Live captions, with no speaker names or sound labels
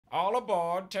All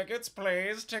aboard, tickets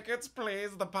please,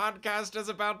 the podcast is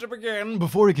about to begin.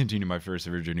 Before I continue my first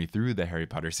ever journey through the Harry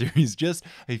Potter series, just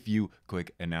a few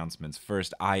quick announcements.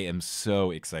 First, I am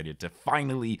so excited to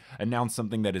finally announce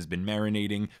something that has been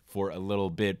marinating for a little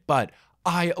bit, but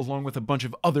I, along with a bunch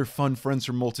of other fun friends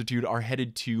from Multitude, are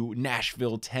headed to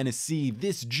Nashville, Tennessee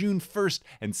this June 1st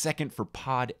and 2nd for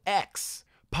PodX.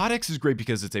 PodX is great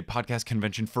because it's a podcast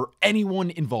convention for anyone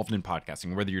involved in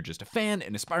podcasting. Whether you're just a fan,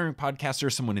 an aspiring podcaster,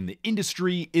 someone in the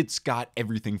industry, it's got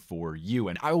everything for you.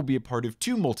 And I will be a part of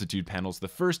two Multitude panels. The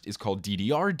first is called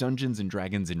DDR, Dungeons &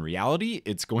 Dragons in Reality.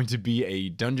 It's going to be a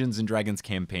Dungeons & Dragons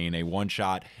campaign, a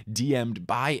one-shot DM'd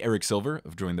by Eric Silver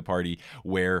of Join the Party,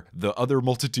 where the other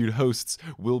Multitude hosts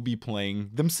will be playing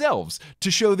themselves to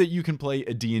show that you can play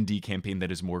a D&D campaign that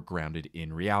is more grounded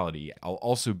in reality. I'll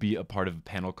also be a part of a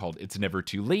panel called It's Never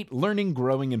Too Late, Learning,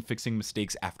 Growing, and Fixing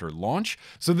Mistakes After Launch.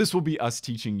 So this will be us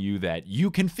teaching you that you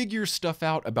can figure stuff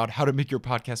out about how to make your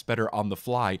podcast better on the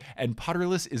fly, and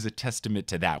Potterless is a testament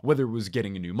to that. Whether it was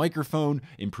getting a new microphone,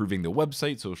 improving the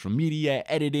website, social media,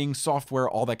 editing, software,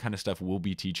 all that kind of stuff, we'll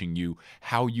be teaching you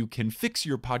how you can fix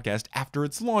your podcast after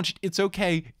it's launched. It's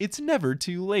okay. It's never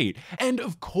too late. And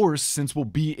of course, since we'll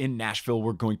be in Nashville,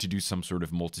 we're going to do some sort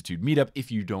of Multitude meetup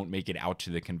if you don't make it out to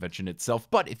the convention itself.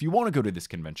 But if you want to go to this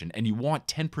convention and you want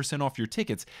 10% off your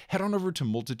tickets, head on over to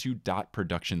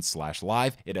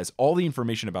multitude.productions/live. It has all the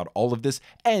information about all of this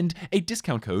and a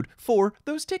discount code for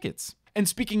those tickets. And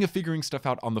speaking of figuring stuff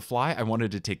out on the fly, I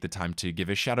wanted to take the time to give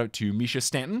a shout out to Misha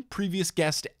Stanton, previous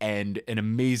guest and an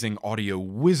amazing audio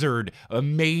wizard, a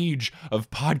mage of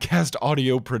podcast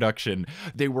audio production.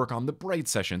 They work on The Bright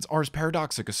Sessions, Ars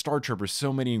Paradoxica, Star Troopers,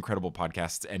 so many incredible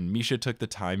podcasts, and Misha took the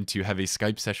time to have a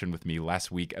Skype session with me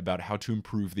last week about how to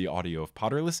improve the audio of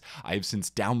Potterless. I have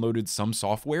since downloaded some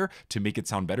software to make it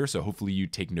sound better, so hopefully you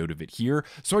take note of it here.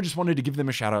 So I just wanted to give them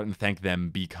a shout out and thank them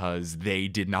because they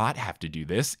did not have to do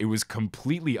this. It was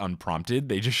completely unprompted.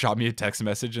 They just shot me a text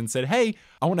message and said, hey,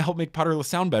 I want to help make Potterless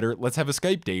sound better. Let's have a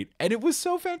Skype date. And it was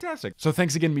so fantastic. So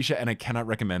thanks again, Misha, and I cannot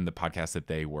recommend the podcast that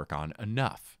they work on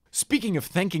enough. Speaking of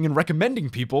thanking and recommending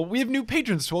people, we have new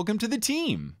patrons to welcome to the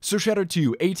team. So shout out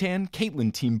to Atan,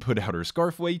 Caitlin Team Put Out Her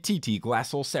Scarfway, TT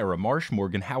Glassel, Sarah Marsh,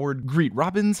 Morgan Howard, Greet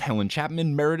Robbins, Helen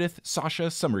Chapman, Meredith,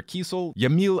 Sasha, Summer Kiesel,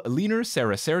 Yamil Aliner,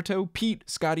 Sarah Serto, Pete,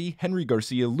 Scotty, Henry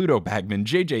Garcia, Ludo Bagman,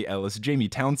 JJ Ellis, Jamie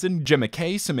Townsend, Gemma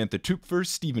Kay, Samantha Tupfer,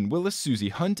 Stephen Willis, Susie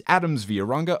Hunt, Adams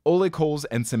Villaranga, Ole Coles,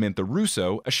 and Samantha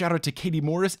Russo. A shout out to Katie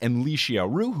Morris and Lee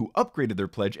Xiaoru, who upgraded their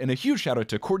pledge, and a huge shout out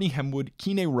to Courtney Hemwood,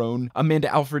 Kine Roan,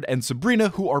 Amanda Alfred, and Sabrina,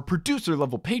 who are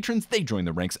producer-level patrons. They join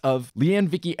the ranks of Leanne,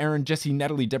 Vicky, Aaron, Jesse,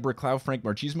 Natalie, Deborah, Clow, Frank,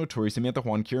 Marchismo, Tori, Samantha,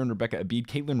 Juan, Kieran, Rebecca, Abid,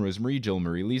 Caitlin, Rosemary, Jill,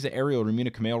 Marie, Lisa, Ariel,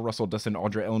 Ramina, Kamel, Russell, Dustin,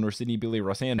 Audra, Eleanor, Sydney, Billy,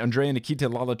 Roseanne, Andrea, Nikita,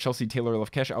 Lala, Chelsea, Taylor,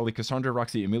 Lefkesh, Ali, Cassandra,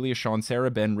 Roxy, Amelia, Sean, Sarah,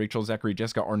 Ben, Rachel, Zachary,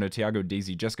 Jessica, Arno, Tiago,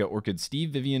 Daisy, Jessica, Orchid,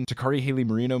 Steve, Vivian, Takari, Haley,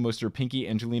 Marino, Moster, Pinky,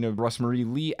 Angelina, Rosemary,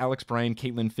 Lee, Alex, Brian,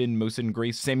 Caitlin, Finn, Mosin,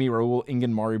 Grace, Sammy, Raul,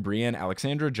 Ingen, Mari, Brienne,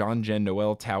 Alexandra, John, Jen,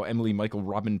 Noel, Tao, Emily, Michael,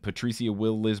 Robin, Patricia,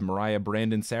 Will, Liz, Mariah,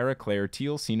 Brandon, Sarah, Claire,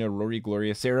 Teal, Sina, Rory,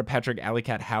 Gloria, Sarah, Patrick,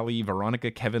 Alicat, Hallie, Veronica,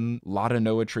 Kevin, Lotta,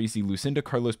 Noah, Tracy, Lucinda,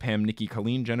 Carlos, Pam, Nikki,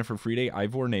 Colleen, Jennifer, Friede,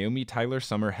 Ivor, Naomi, Tyler,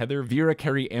 Summer, Heather, Vera,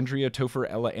 Carrie, Andrea, Topher,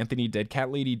 Ella, Anthony, Dead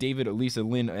Cat Lady, David, Elisa,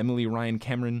 Lynn, Emily, Ryan,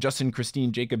 Cameron, Justin,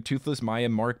 Christine, Jacob, Toothless, Maya,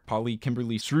 Mark, Polly,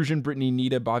 Kimberly, Srujan, Brittany,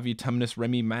 Nita, Bavi, Tumnus,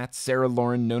 Remy, Matt, Sarah,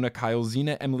 Lauren, Nona, Kyle,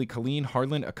 Zena, Emily, Colleen,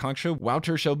 Harlan, Akanksha,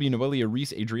 Wouter, Shelby, Noelia,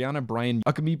 Reese, Adriana, Brian,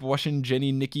 Akameep, Washin,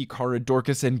 Jenny, Nikki, Cara,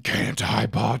 Dorcas, and Can't I,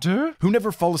 Potter? Who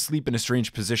never fall asleep in a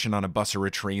strange position on a bus or a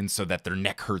train so that their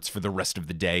neck hurts for the rest of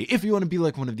the day. If you want to be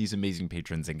like one of these amazing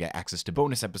patrons and get access to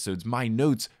bonus episodes, my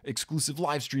notes, exclusive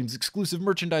live streams, exclusive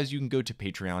merchandise, you can go to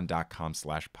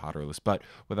patreon.com/Potterless. But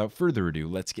without further ado,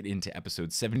 let's get into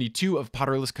episode 72 of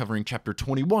Potterless, covering chapter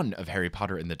 21 of Harry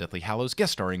Potter and the Deathly Hallows,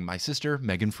 guest starring my sister,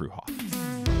 Meghan Fruehauf.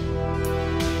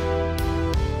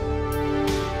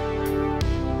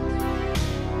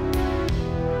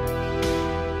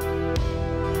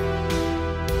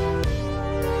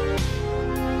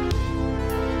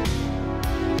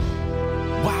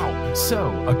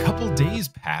 So, a couple days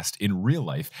passed in real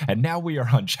life, and now we are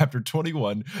on chapter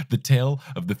 21, The Tale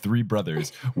of the Three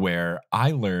Brothers, where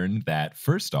I learned that,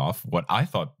 first off, what I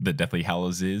thought the Deathly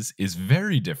Hallows is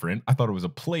very different. I thought it was a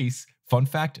place. Fun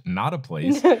fact, not a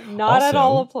place. Not at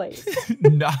all a place.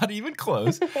 Not even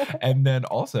close. And then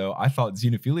also, I thought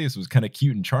Xenophilius was kind of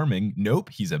cute and charming. Nope,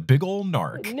 he's a big old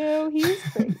narc. No, he's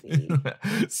crazy.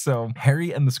 So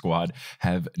Harry and the squad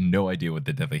have no idea what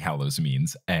the Deathly Hallows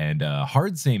means. And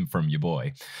hard same from your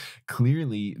boy.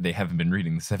 Clearly, they haven't been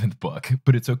reading the 7th book.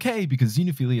 But it's okay because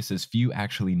Xenophilius says few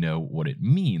actually know what it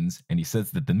means. And he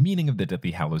says that the meaning of the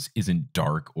Deathly Hallows isn't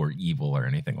dark or evil or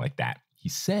anything like that. He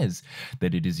says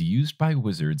that it is used by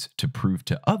wizards to prove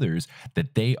to others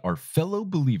that they are fellow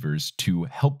believers to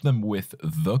help them with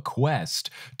the quest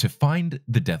to find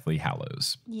the Deathly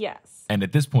Hallows. Yes. And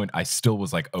at this point, I still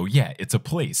was like, oh yeah, it's a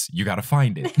place. You got to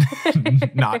find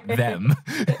it, not them.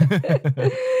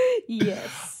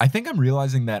 Yes. I think I'm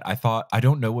realizing that I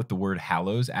don't know what the word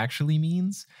hallows actually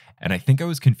means. And I think I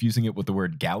was confusing it with the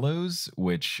word gallows,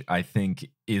 which I think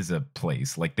is a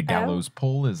place. Like the gallows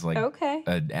pole is like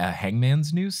a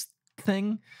hangman's noose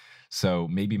thing. So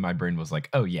maybe my brain was like,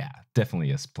 oh yeah,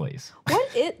 definitely a place.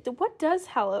 What does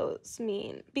Hallows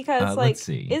mean? Because let's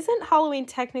see. Isn't Halloween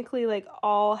technically like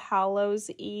All Hallows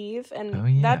Eve?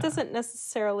 And that doesn't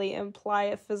necessarily imply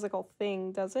a physical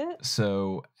thing, does it?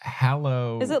 So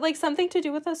hallow... Is it like something to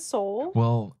do with a soul?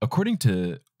 Well, according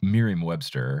to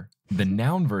Merriam-Webster, the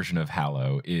noun version of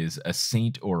hallow is a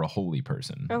saint or a holy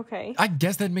person. Okay. I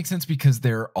guess that makes sense because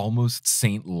they're almost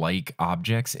saint-like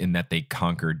objects in that they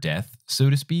conquer death, so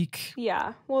to speak.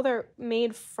 Yeah. Well, they're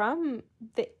made from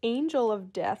the angel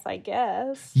of death, I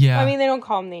guess. Yeah. I mean, they don't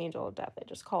call him the angel of death. They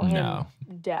just call him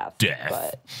death.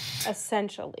 But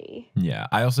essentially. Yeah.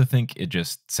 I also think it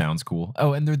just sounds cool.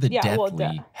 Oh, and they're the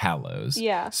Deathly Hallows.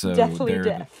 Yeah. So Deathly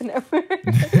death.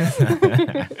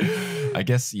 I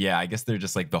guess they're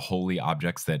just like the holy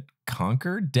objects that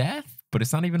conquer death, but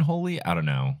it's not even holy. I don't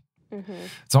know. Mm-hmm.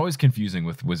 It's always confusing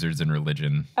with wizards and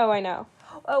religion. Oh, I know.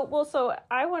 Oh, well, so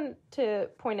I want to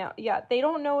point out, they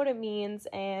don't know what it means,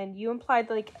 and you implied,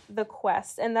 like, the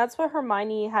quest, and that's what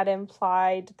Hermione had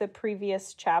implied the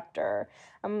previous chapter.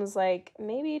 I was like,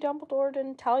 maybe Dumbledore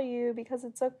didn't tell you because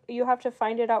you have to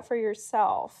find it out for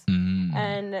yourself. Mm.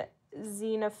 And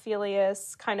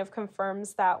Xenophilius kind of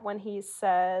confirms that when he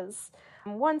says...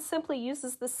 One simply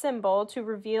uses the symbol to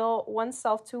reveal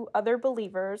oneself to other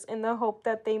believers in the hope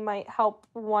that they might help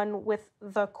one with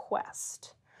the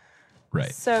quest.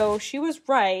 Right. So she was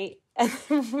right. And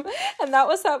that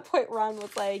was that point Ron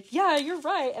was like, yeah, you're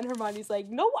right. And Hermione's like,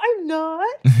 no, I'm not.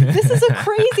 This is a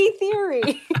crazy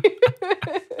theory.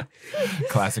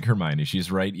 Classic Hermione.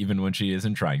 She's right even when she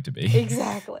isn't trying to be.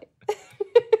 Exactly.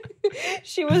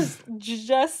 She was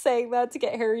just saying that to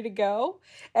get Harry to go.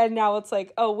 And now it's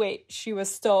like, oh, wait, she was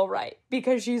still right.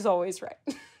 Because she's always right.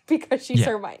 Because she's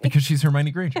Hermione. Because she's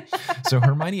Hermione Granger. So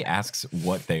Hermione asks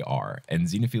what they are. And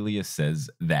Xenophilius says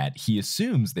that he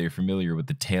assumes they're familiar with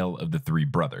the tale of the three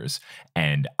brothers.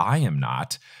 And I am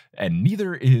not. And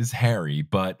neither is Harry,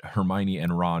 but Hermione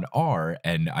and Ron are.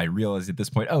 And I realized at this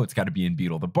point, oh, it's got to be in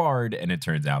Beetle the Bard. And it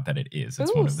turns out that it is.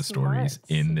 It's one of the stories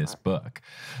in this book.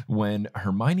 When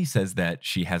Hermione says that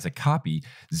she has a copy,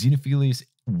 Xenophilius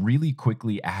really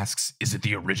quickly asks, is it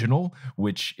the original?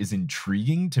 Which is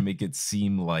intriguing to make it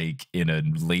seem like in a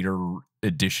later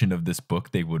edition of this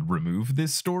book they would remove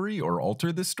this story or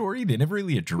alter this story. They never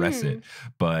really address it,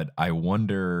 but I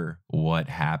wonder what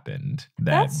happened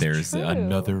that there's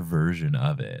another version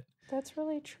of it. That's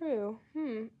really true.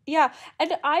 Yeah,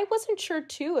 and I wasn't sure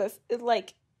too if,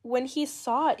 like, when he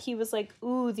saw it, he was like,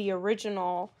 ooh, the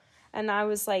original. And I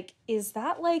was like, is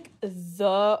that, like,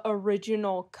 the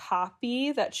original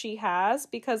copy that she has?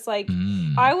 Because, like,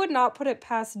 I would not put it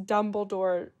past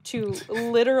Dumbledore to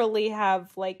literally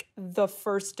have, like, the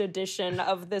first edition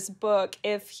of this book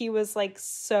if he was, like,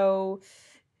 so...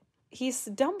 He's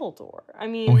Dumbledore. I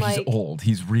mean, he's old.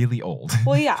 He's really old.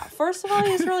 Well, yeah. First of all,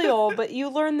 he's really old, but you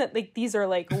learn that, like, these are,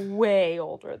 like, way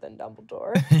older than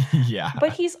Dumbledore. Yeah.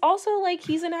 But he's also, like,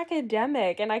 he's an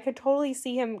academic, and I could totally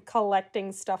see him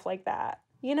collecting stuff like that,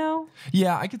 you know?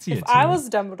 Yeah, I could see it, too. If I was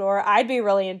Dumbledore, I'd be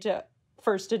really into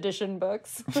first edition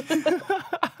books.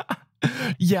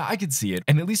 Yeah, I could see it.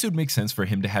 And at least it would make sense for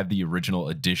him to have the original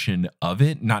edition of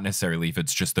it, not necessarily if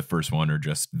it's just the first one or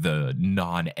just the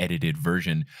non-edited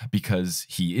version, because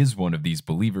he is one of these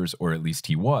believers, or at least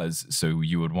he was, so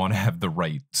you would want to have the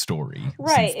right story.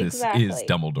 Right, since this exactly. is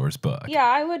Dumbledore's book. Yeah,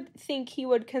 I would think he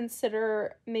would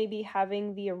consider maybe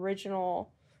having the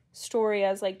original story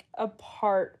as, like, a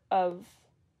part of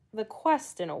the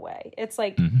quest in a way. It's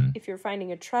like, if you're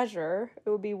finding a treasure, it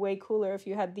would be way cooler if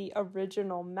you had the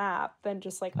original map than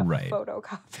just, like, a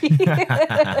photocopy.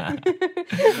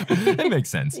 That makes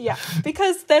sense. Yeah,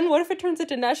 because then what if it turns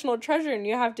into National Treasure and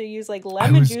you have to use, like,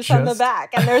 lemon juice on the back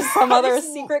and there's some other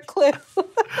secret cliff?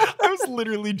 I was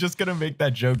literally just going to make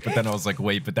that joke, but then I was like,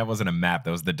 wait, but that wasn't a map.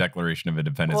 That was the Declaration of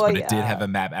Independence. Well, but it did have a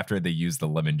map after they used the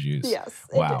lemon juice. Yes.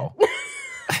 Wow.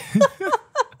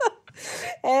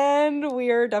 And we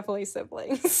are definitely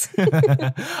siblings.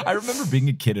 I remember being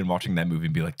a kid and watching that movie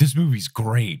and be like, this movie's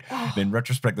great. And in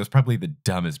retrospect, that's probably the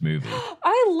dumbest movie.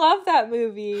 I love that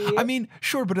movie. I mean,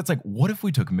 sure, but it's like, what if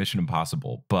we took Mission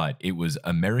Impossible, but it was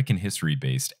American history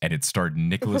based and it starred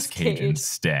Nicolas Cage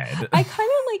instead? I kind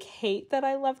of like hate that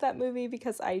I love that movie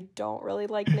because I don't really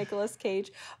like Nicolas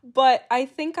Cage, but I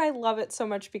think I love it so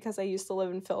much because I used to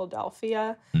live in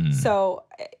Philadelphia. So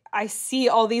I see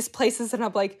all these places and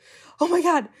I'm like, oh my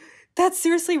God, that's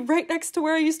seriously right next to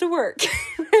where I used to work.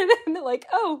 And they're like,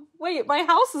 oh, wait, my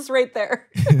house is right there.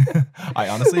 I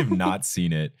honestly have not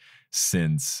seen it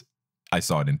since I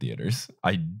saw it in theaters.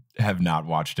 I have not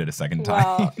watched it a second time.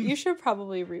 Well, you should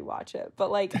probably rewatch it.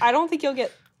 But like, I don't think you'll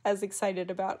get as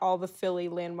excited about all the Philly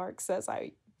landmarks as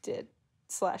I did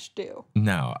 / do.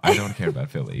 No, I don't care about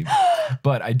Philly.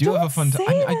 But I do have a fun time.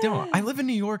 I don't. I live in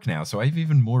New York now, so I have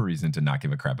even more reason to not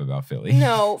give a crap about Philly.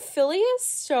 No, Philly is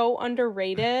so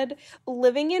underrated.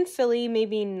 Living in Philly made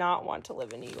me not want to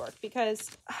live in New York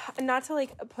because, not to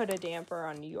like put a damper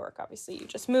on New York, obviously you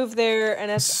just move there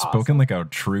and it's Spoken awesome. like a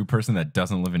true person that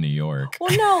doesn't live in New York.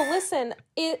 Well, no, listen,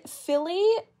 Philly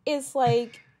is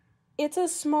like, it's a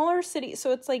smaller city,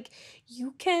 so it's like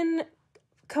you can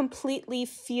completely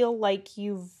feel like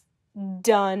you've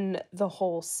done the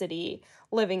whole city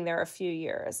living there a few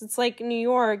years. It's like New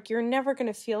York, you're never going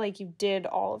to feel like you did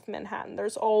all of Manhattan.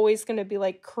 There's always going to be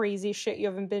like crazy shit you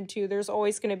haven't been to. There's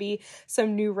always going to be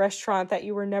some new restaurant that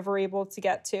you were never able to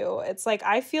get to. It's like,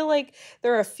 I feel like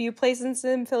there are a few places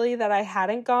in Philly that I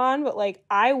hadn't gone, but like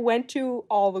I went to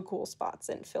all the cool spots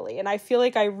in Philly and I feel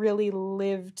like I really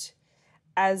lived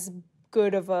as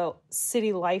good of a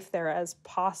city life there as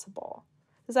possible.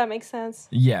 Does that make sense?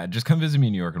 Yeah, just come visit me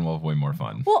in New York and we'll have way more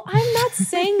fun. Well, I'm not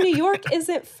saying New York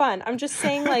isn't fun. I'm just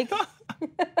saying like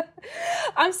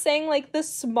I'm saying like the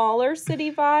smaller city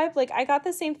vibe. Like I got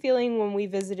the same feeling when we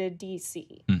visited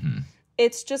DC. Mm-hmm.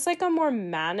 It's just like a more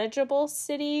manageable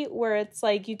city where it's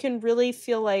like you can really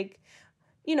feel like,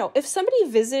 you know, if somebody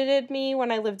visited me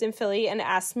when I lived in Philly and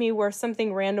asked me where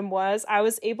something random was, I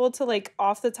was able to like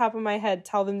off the top of my head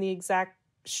tell them the exact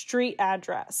street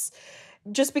address.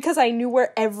 Just because I knew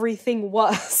where everything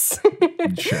was.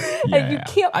 Sure. Yeah, and you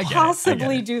can't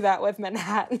possibly do that with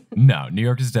Manhattan. No, New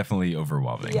York is definitely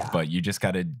overwhelming. Yeah. But you just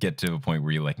got to get to a point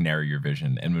where you like narrow your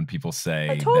vision. And when people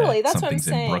say totally, that that's something's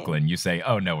what I'm in saying. Brooklyn, you say,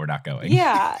 oh, no, we're not going.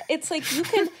 Yeah. It's like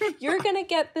you're going to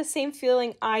get the same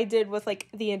feeling I did with like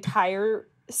the entire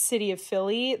city of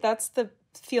Philly. That's the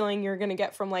feeling you're going to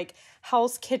get from like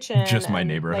Hell's Kitchen. Just my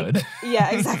neighborhood. Like, yeah,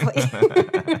 exactly.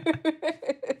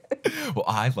 Well,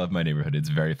 I love my neighborhood. It's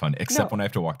very fun, except when I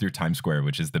have to walk through Times Square,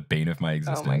 which is the bane of my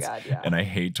existence. Oh my God, yeah. And I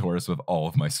hate tourists with all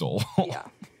of my soul. Yeah.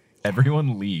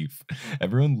 Everyone leave.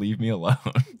 Everyone leave me alone.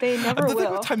 They never The will.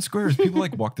 thing with Times Square is people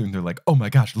like walk through and they're like, oh my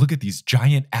gosh, look at these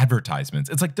giant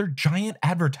advertisements. It's like they're giant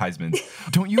advertisements.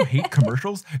 Don't you hate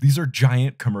commercials? These are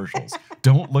giant commercials.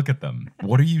 Don't look at them.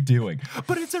 What are you doing?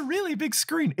 But it's a really big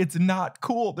screen. It's not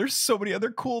cool. There's so many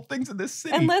other cool things in this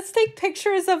city. And let's take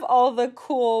pictures of all the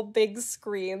cool big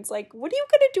screens. Like, what are you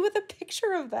going to do with a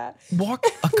picture of that? Walk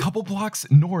a couple blocks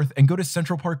north and go to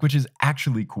Central Park, which is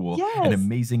actually cool and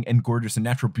amazing and gorgeous and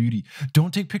natural beauty.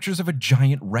 Don't take pictures of a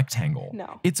giant rectangle.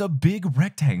 No. It's a big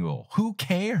rectangle. Who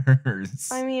cares?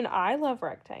 I mean, I love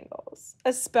rectangles,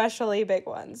 especially big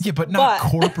ones. Yeah, but not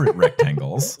corporate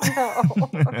rectangles.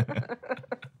 No.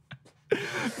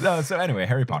 No, so anyway,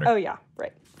 Harry Potter. Oh, yeah,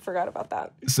 right. Forgot about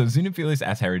that. So Xenophilius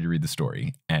asks Harry to read the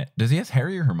story. Does he ask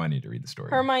Harry or Hermione to read the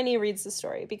story? Hermione reads the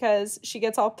story because she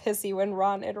gets all pissy when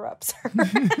Ron interrupts her.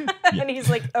 And he's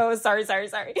like, oh, sorry.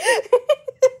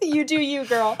 You do you,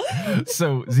 girl.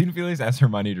 So Xenophilius asks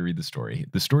Hermione to read the story.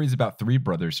 The story is about three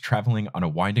brothers traveling on a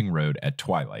winding road at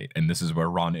twilight. And this is where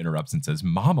Ron interrupts and says,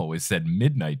 Mom always said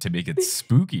midnight to make it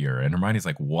spookier. And Hermione's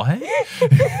like, what?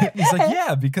 He's like,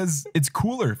 yeah, because it's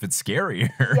cooler if it's scarier.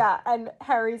 Yeah, and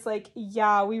Harry's like,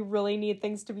 yeah, we really need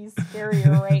things to be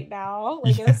scarier right now.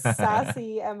 Like a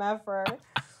sassy MFer.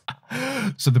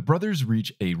 So the brothers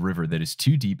reach a river that is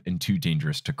too deep and too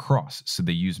dangerous to cross. So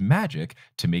they use magic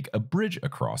to make a bridge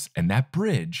across. And that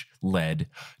bridge led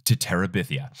to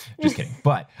Terabithia. Just kidding.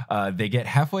 But they get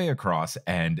halfway across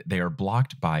and they are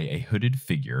blocked by a hooded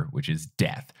figure, which is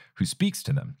Death, who speaks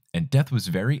to them. And Death was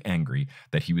very angry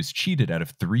that he was cheated out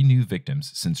of 3 new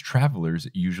victims, since travelers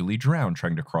usually drown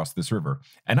trying to cross this river.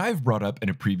 And I've brought up in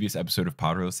a previous episode of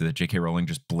Potterless that J.K. Rowling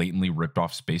just blatantly ripped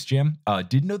off Space Jam.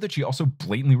 Didn't know that she also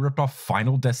blatantly ripped off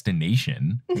Final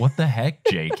Destination. What the heck,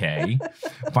 J.K.?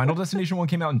 Final Destination 1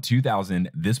 came out in 2000.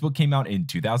 This book came out in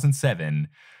 2007.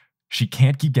 She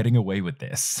can't keep getting away with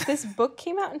this. This book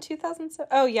came out in 2007.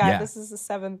 Oh, yeah, this is the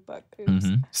 7th book. Oops.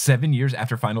 7 years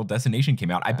after Final Destination came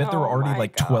out. I bet there were already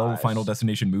like 12 Final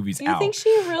Destination movies out. Do you think she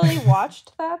really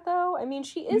watched that, though? I mean,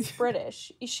 she is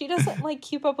British. She doesn't like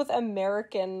keep up with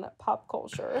American pop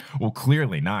culture. Well,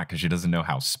 clearly not, because she doesn't know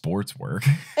how sports work.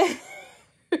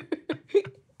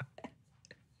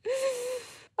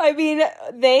 I mean,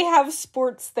 they have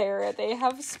sports there. They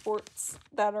have sports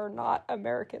that are not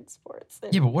American sports.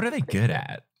 Yeah, but what are they good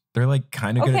at? They're like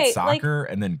kind of good at soccer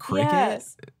and then cricket.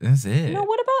 Yes. That's it. No,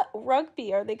 what about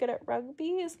rugby? Are they good at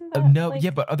rugby? Isn't that no,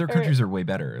 yeah, but other countries are way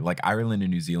better. Like Ireland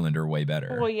and New Zealand are way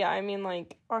better. Well, yeah, I mean,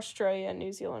 like Australia and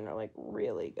New Zealand are like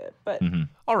really good. But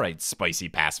all right, spicy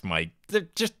past Mike.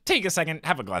 Just take a second,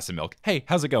 have a glass of milk. Hey,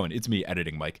 how's it going? It's me,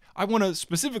 editing Mike. I want to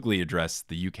specifically address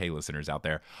the UK listeners out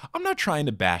there. I'm not trying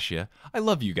to bash you. I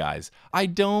love you guys. I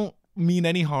don't mean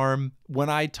any harm. When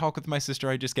I talk with my sister,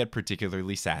 I just get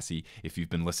particularly sassy. If you've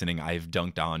been listening, I've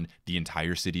dunked on the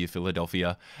entire city of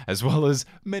Philadelphia, as well as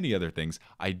many other things.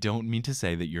 I don't mean to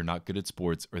say that you're not good at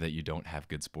sports or that you don't have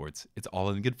good sports. It's all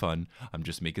in good fun. I'm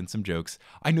just making some jokes.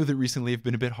 I know that recently I've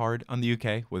been a bit hard on the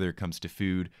UK, whether it comes to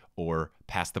food or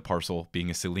Pass the Parcel being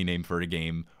a silly name for a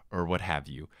game or what have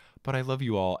you. But I love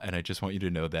you all, and I just want you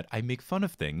to know that I make fun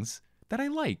of things that I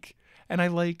like. And I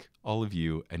like all of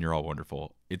you, and you're all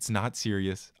wonderful. It's not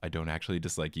serious. I don't actually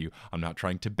dislike you. I'm not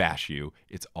trying to bash you.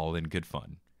 It's all in good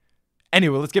fun.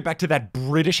 Anyway, let's get back to that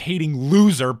British-hating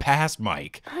loser past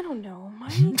Mike. I don't know,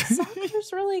 Mike.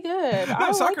 Soccer's really good.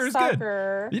 I soccer like is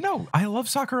soccer. Good. You know, I love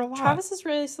soccer a lot. Travis has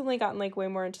recently gotten like way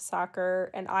more into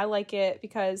soccer, and I like it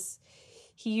because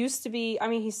he used to be, I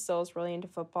mean, he still is really into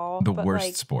football. The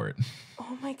worst sport.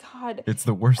 Oh my God. It's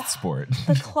the worst sport.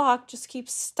 The clock just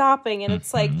keeps stopping and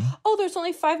it's like, oh, there's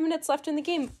only 5 minutes left in the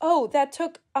game. Oh, that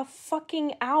took a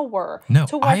fucking hour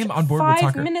to watch I am on board with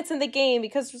soccer. 5 minutes in the game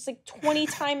because there's like 20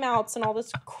 timeouts and all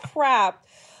this crap.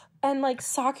 And like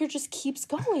soccer just keeps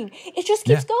going. It just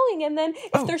keeps going. And then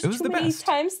if there's too many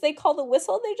times they call the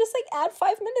whistle, they just like add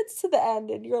 5 minutes to the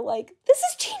end. And you're like, this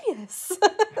is genius.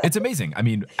 It's amazing. I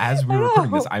mean, as we're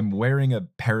recording this, I'm wearing a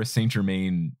Paris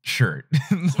Saint-Germain shirt.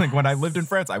 Like when I lived in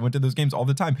France, I went to those games all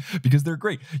the time because they're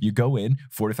great. You go in,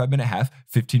 45-minute half,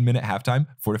 15-minute halftime,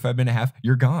 45-minute half,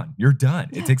 you're gone. You're done.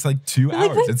 It takes like 2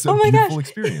 hours. Like, it's a beautiful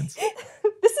experience.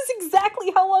 This is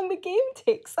exactly how long the game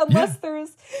takes, unless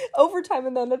there's overtime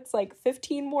and then it's like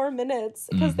 15 more minutes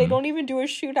because they don't even do a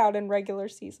shootout in regular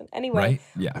season. Anyway,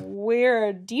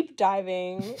 we're deep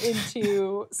diving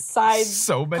into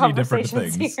so many different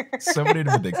things. So many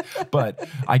different things. But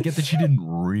I get that she didn't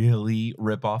really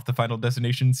rip off the Final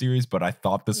Destination series, but I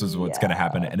thought this was what's going to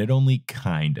happen, and it only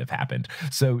kind of happened.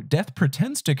 So Death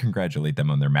pretends to congratulate them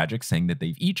on their magic, saying that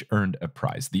they've each earned a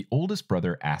prize. The oldest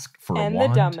brother asked for a wand.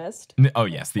 And the dumbest. Oh,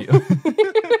 yes.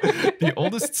 The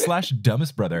oldest /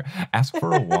 dumbest brother asked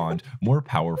for a wand more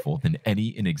powerful than any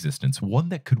in existence, one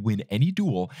that could win any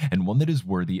duel, and one that is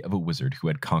worthy of a wizard who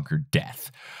had conquered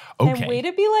death. Okay. And way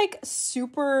to be like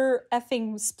super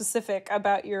effing specific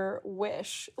about your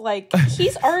wish. Like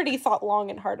he's already thought long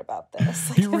and hard about this.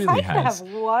 Like, he really has.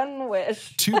 Have one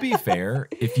wish. To be fair,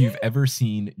 if you've ever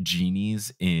seen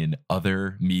genies in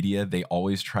other media, they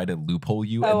always try to loophole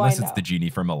you, unless it's the genie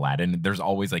from Aladdin. There's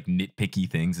always like nitpicky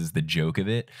things is the joke of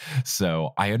it.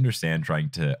 So I understand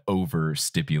trying to over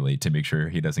stipulate to make sure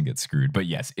he doesn't get screwed. But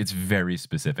yes, it's very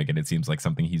specific, and it seems like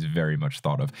something he's very much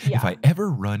thought of. Yeah. If I ever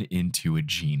run into a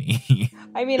genie.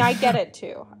 I mean, I get it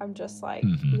too. I'm just like,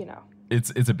 you know.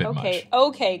 It's a bit much.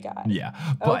 Okay, guys. Yeah.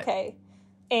 But okay.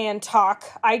 Antioch.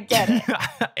 I get it.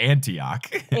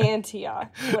 Antioch,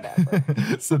 whatever.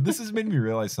 So this has made me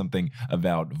realize something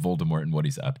about Voldemort and what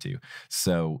he's up to.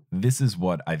 So this is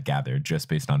what I've gathered just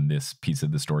based on this piece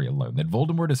of the story alone, that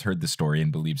Voldemort has heard the story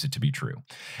and believes it to be true.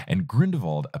 And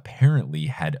Grindelwald apparently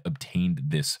had obtained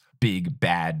this big,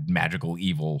 bad, magical,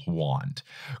 evil wand.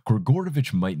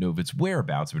 Grigorovich might know of its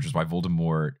whereabouts, which is why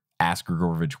Voldemort asked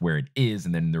Grigorovich where it is,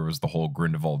 and then there was the whole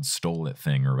Grindelwald stole it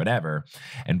thing or whatever.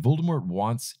 And Voldemort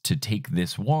wants to take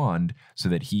this wand so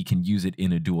that he can use it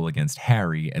in a duel against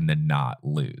Harry and then not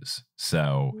lose.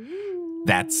 So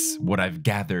that's what I've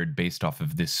gathered based off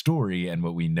of this story and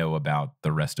what we know about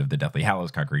the rest of the Deathly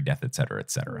Hallows, conquering death, etc.,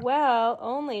 etc. Well,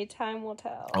 only time will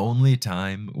tell. Only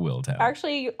time will tell.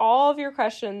 Actually, all of your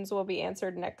questions will be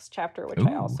answered next chapter, which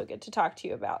I also get to talk to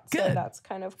you about. Good. So that's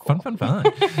kind of cool.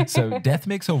 Fun. So Death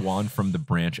makes a wand from the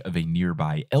branch of a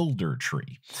nearby elder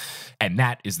tree. And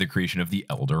that is the creation of the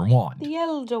Elder Wand. The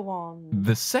Elder Wand.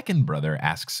 The second brother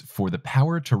asks for the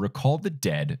power to recall the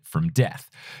dead from death.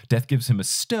 Death gives him a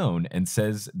stone and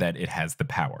says that it has the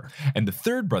power. And the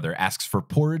third brother asks for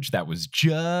porridge that was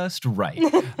just right.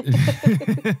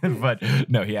 But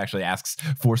no, he actually asks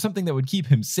for something that would keep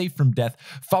him safe from death,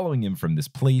 following him from this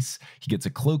place. He gets a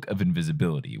cloak of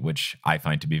invisibility, which I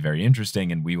find to be very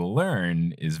interesting, and we will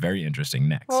learn is very interesting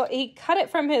next. Well, he cut it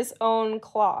from his own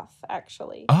cloth,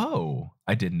 actually. Oh,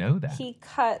 I didn't know that. He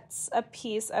cuts a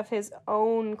piece of his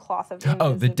own cloth of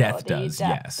invisibility. Oh, the death does.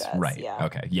 Death yes. does, Right. yeah.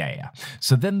 Okay. Yeah.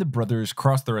 So then the brothers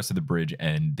cross the rest of the bridge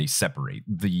and they separate.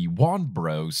 The wand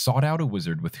bro sought out a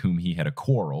wizard with whom he had a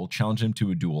quarrel, challenged him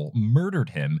to a duel,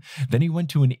 murdered him. Then he went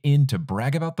to an inn to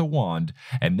brag about the wand,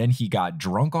 and then he got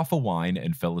drunk off of wine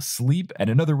and fell asleep, and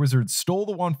another wizard stole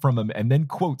the wand from him and then,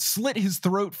 quote, slit his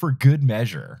throat for good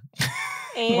measure.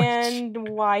 And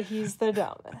why he's the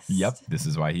dumbest. Yep, this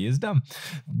is why he is dumb.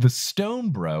 The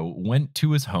stone bro went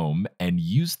to his home and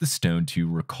used the stone to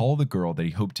recall the girl that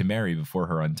he hoped to marry before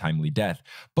her untimely death,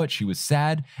 but she was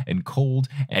sad and cold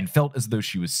and felt as though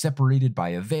she was separated by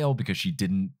a veil because she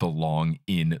didn't belong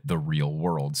in the real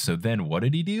world. So then what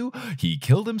did he do? He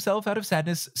killed himself out of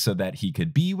sadness so that he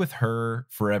could be with her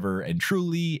forever and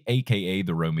truly, aka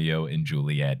the Romeo and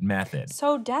Juliet method.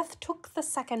 So Death took the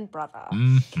second brother.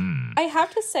 Mm-hmm. I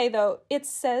have to say, though, it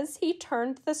says he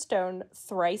turned the stone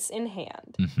thrice in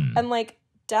hand. Mm-hmm. And, like,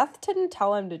 Death didn't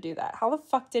tell him to do that. How the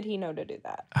fuck did he know to do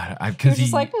that? He was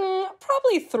just like,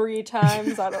 probably 3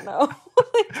 times. I don't know.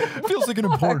 Feels like an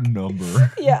important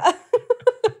number. Yeah.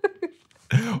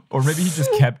 Or maybe he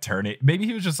just kept turning. Maybe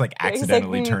he was just like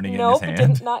accidentally turning it in his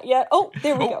hand. Not yet. Oh,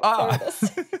 there we go. There it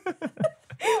is.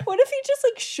 What if he just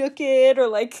like shook it or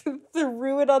like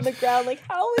threw it on the ground? Like,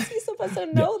 how is he supposed to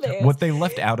know this? What they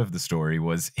left out of the story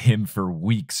was him for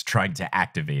weeks trying to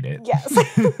activate it. Yes.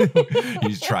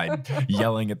 He's tried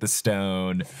yelling at the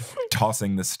stone,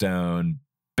 tossing the stone,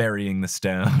 burying the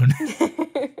stone.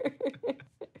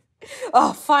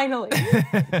 Oh, finally.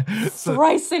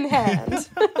 Thrice in hand.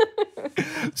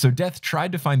 So Death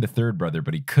tried to find the third brother,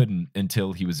 but he couldn't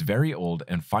until he was very old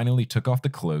and finally took off the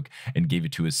cloak and gave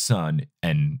it to his son.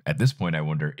 And at this point, I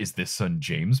wonder, is this son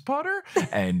James Potter?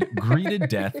 And greeted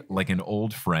Death like an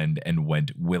old friend and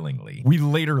went willingly. We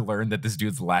later learned that this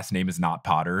dude's last name is not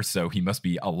Potter, so he must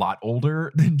be a lot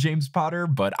older than James Potter,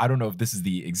 but I don't know if this is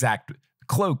the exact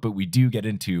cloak, but we do get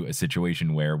into a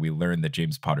situation where we learn that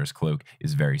James Potter's cloak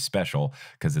is very special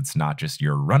because it's not just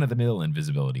your run-of-the-mill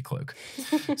invisibility cloak.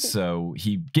 So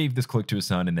he gave this cloak to his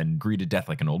son and then greeted Death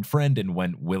like an old friend and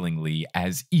went willingly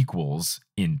as equals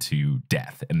into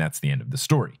death. And that's the end of the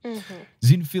story. Mm-hmm.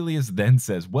 Xenophilius then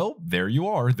says, well, there you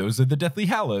are. Those are the Deathly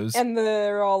Hallows. And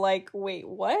they're all like, wait,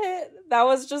 what? That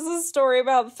was just a story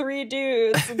about 3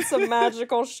 dudes and some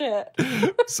magical shit.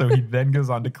 So he then goes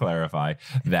on to clarify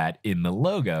that in the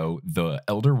logo, the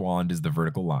Elder Wand is the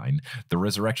vertical line, the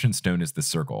Resurrection Stone is the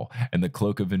circle, and the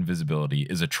Cloak of Invisibility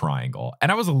is a triangle.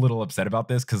 And I was a little upset about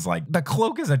this because, like, the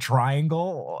cloak is a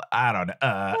triangle. I don't know.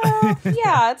 Well,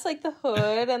 yeah, it's like the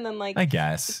hood, and then, like, I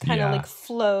guess, kind of, like,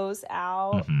 flows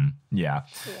out. Mm-hmm. Yeah.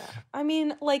 I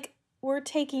mean, like, we're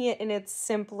taking it in its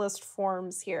simplest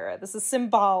forms here. This is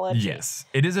symbology. Yes,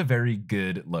 it is a very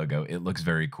good logo. It looks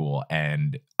very cool.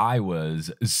 And I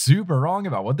was super wrong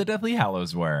about what the Deathly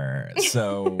Hallows were.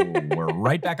 So we're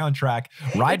right back on track.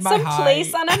 Ride it's my some high.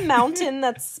 Place on a mountain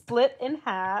that's split in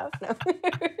half. No.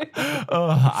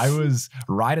 I was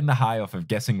riding the high off of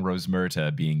guessing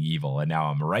Rosmerta being evil. And now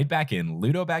I'm right back in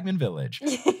Ludo Bagman Village.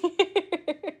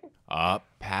 Up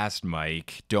past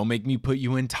Mike. Don't make me put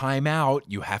you in timeout.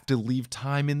 You have to leave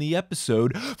time in the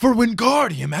episode for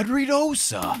Wingardium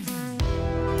Adridosa.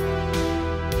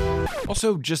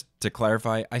 Also, just to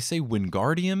clarify, I say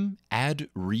Wingardium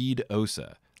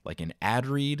Adridosa, like an ad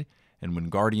read, and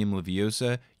Wingardium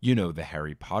Leviosa, you know, the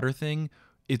Harry Potter thing.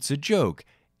 It's a joke.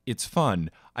 It's fun.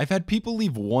 I've had people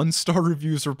leave 1-star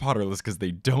reviews for Potterless because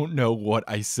they don't know what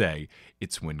I say.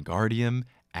 It's Wingardium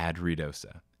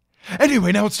Adridosa.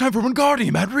 Anyway, now it's time for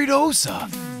Wingardium Adridosa.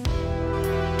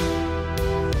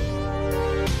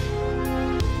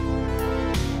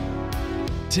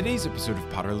 Today's episode of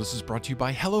Potterless is brought to you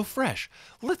by HelloFresh.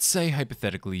 Let's say,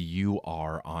 hypothetically, you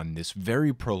are on this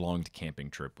very prolonged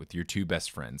camping trip with your 2 best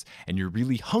friends, and you're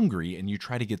really hungry and you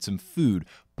try to get some food,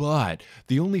 but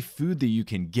the only food that you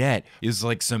can get is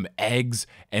like some eggs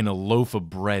and a loaf of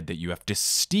bread that you have to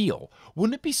steal.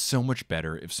 Wouldn't it be so much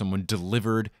better if someone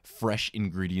delivered fresh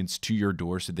ingredients to your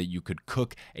door so that you could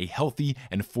cook a healthy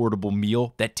and affordable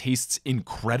meal that tastes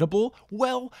incredible?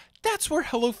 Well, that's where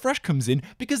HelloFresh comes in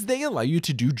because they allow you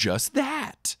to do just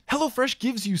that. HelloFresh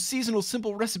gives you seasonal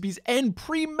simple recipes and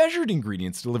pre-measured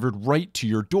ingredients delivered right to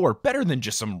your door, better than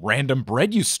just some random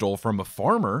bread you stole from a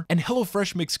farmer. And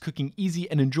HelloFresh makes cooking easy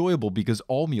and enjoyable because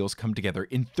all meals come together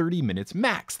in 30 minutes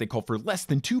max. They call for less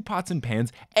than 2 pots and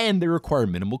pans, and they require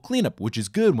minimal cleanup, which is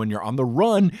good when you're on the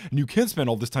run and you can't spend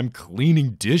all this time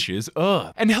cleaning dishes.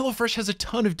 Ugh. And HelloFresh has a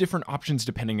ton of different options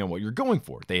depending on what you're going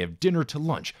for. They have dinner to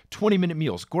lunch, 20-minute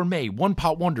meals, gourmet,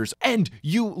 one-pot wonders, and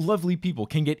you lovely people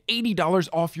can get $80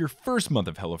 off your first month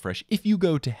of HelloFresh if you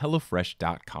go to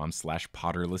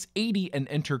hellofresh.com/potterless80 and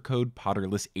enter code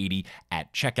potterless80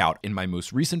 at checkout. In my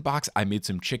most recent box, I made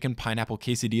some chicken pineapple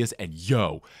quesadillas, and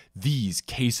yo, these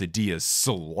quesadillas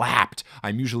slapped.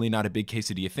 I'm usually not a big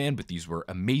quesadilla fan, but these were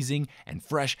amazing and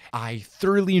fresh. I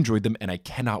thoroughly enjoyed them, and I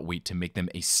cannot wait to make them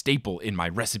a staple in my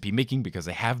recipe making because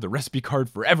I have the recipe card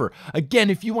forever.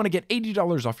 Again, if you want to get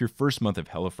 $80 off your first month of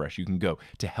HelloFresh, you can go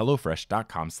to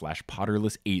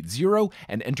hellofresh.com/potterless80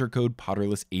 and enter code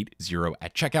potterless80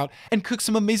 at checkout and cook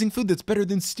some amazing food that's better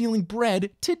than stealing bread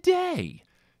today.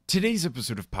 Today's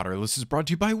episode of Potterless is brought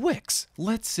to you by Wix.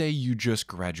 Let's say you just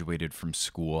graduated from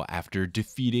school after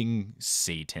defeating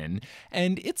Satan,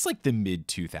 and it's like the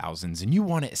mid-2000s, and you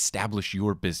want to establish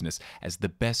your business as the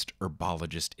best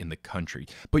herbologist in the country,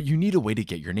 but you need a way to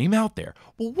get your name out there.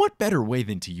 Well, what better way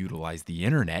than to utilize the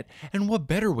internet, and what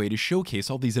better way to showcase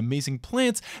all these amazing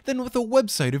plants than with a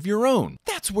website of your own?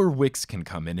 That's where Wix can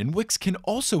come in, and Wix can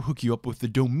also hook you up with the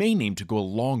domain name to go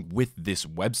along with this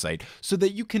website so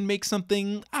that you can make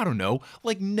something, I don't know,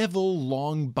 like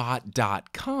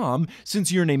NevilleLongbot.com,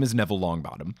 since your name is Neville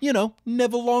Longbottom. You know,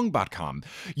 NevilleLongbot.com.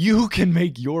 You can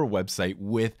make your website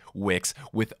with Wix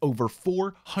with over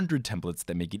 400 templates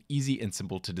that make it easy and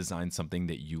simple to design something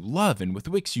that you love. And with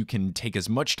Wix, you can take as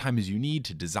much time as you need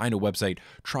to design a website,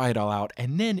 try it all out,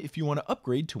 and then if you want to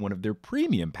upgrade to one of their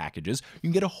premium packages, you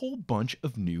can get a whole bunch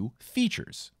of new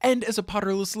features. And as a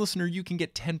Potterless listener, you can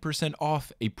get 10%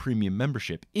 off a premium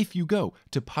membership if you go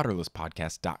to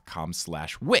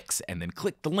potterlesspodcast.com/Wix and then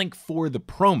click the link for the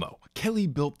promo. Kelly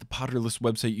built the Potterless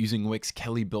website using Wix,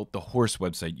 Kelly built the horse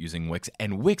website using Wix,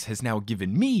 and Wix has now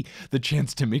given me the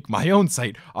chance to make my own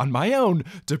site on my own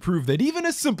to prove that even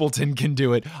a simpleton can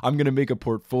do it. I'm going to make a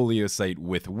portfolio site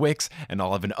with Wix, and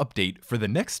I'll have an update for the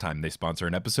next time they sponsor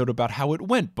an episode about how it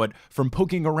went. But from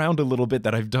poking around a little bit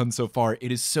that I've done so far,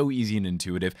 it is so easy and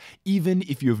intuitive. Even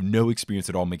if you have no experience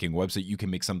at all making a website, you can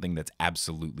make something that's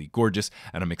absolutely gorgeous,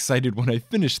 and I'm excited when I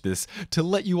finish this to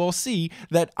let you all see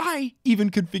that I even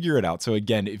could figure it out. So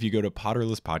again, if you go to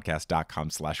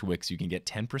potterlesspodcast.com/Wix, you can get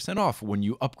 10% off when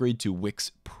you upgrade to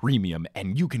Wix Premium,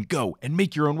 and you can go and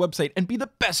make your own website and be the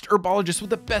best herbologist with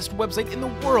the best website in the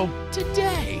world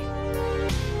today.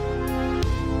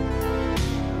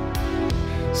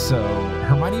 So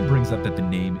Hermione brings up that the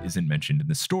name isn't mentioned in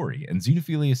the story, and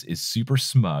Xenophilius is super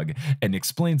smug and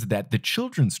explains that the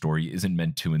children's story isn't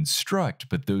meant to instruct,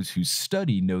 but those who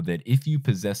study know that if you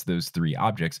possess those 3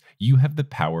 objects, you have the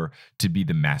power to be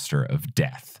the master of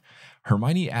death.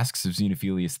 Hermione asks if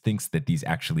Xenophilius thinks that these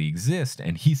actually exist,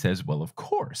 and he says, well, of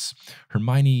course.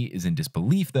 Hermione is in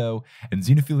disbelief, though, and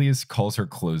Xenophilius calls her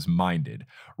close-minded.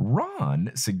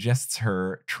 Ron suggests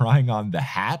her trying on the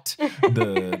hat,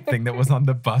 the thing that was on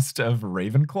the bust of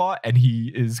Ravenclaw, and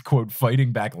he is, quote,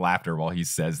 fighting back laughter while he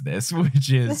says this,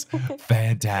 which is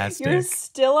fantastic. You're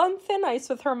still on thin ice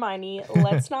with Hermione.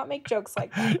 Let's not make jokes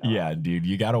like that. Yeah, dude,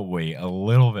 you gotta wait a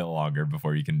little bit longer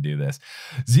before you can do this.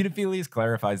 Xenophilius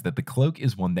clarifies that the cloak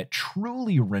is one that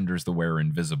truly renders the wearer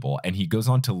invisible, and he goes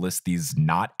on to list these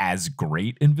not as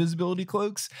great invisibility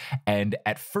cloaks. And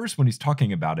at first, when he's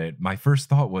talking about it, my first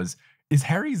thought was, is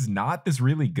Harry's not this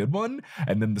really good one?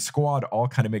 And then the squad all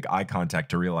kind of make eye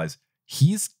contact to realize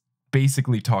he's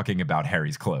basically talking about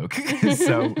Harry's cloak.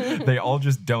 So they all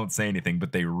just don't say anything,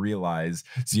 but they realize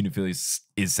Xenophilius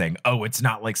is saying, oh, it's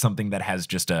not like something that has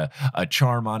just a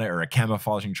charm on it or a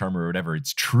camouflaging charm or whatever.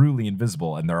 It's truly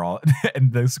invisible. And they're all,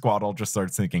 and the squad all just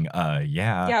starts thinking,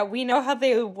 yeah. Yeah, we know how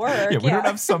they work. Yeah, we don't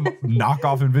have some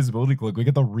knockoff invisibility cloak. We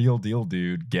get the real deal,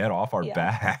 dude. Get off our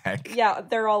back. Yeah,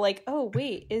 they're all like, oh,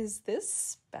 wait, is this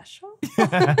special?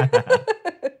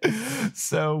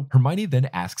 So Hermione then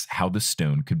asks how the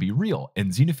stone could be real,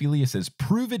 and Xenophilius says,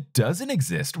 prove it doesn't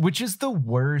exist, which is the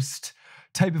worst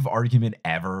type of argument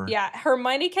ever. Yeah,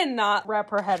 Hermione cannot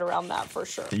wrap her head around that for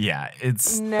sure. Yeah,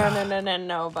 it's...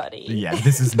 No, buddy. Yeah,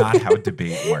 this is not how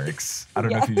debate works. I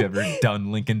don't know if you've ever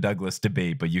done Lincoln Douglas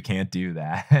debate, but you can't do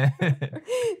that.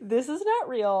 This is not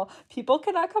real. People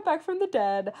cannot come back from the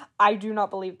dead. I do not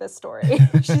believe this story.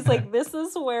 She's like, this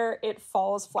is where it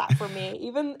falls flat for me.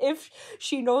 Even if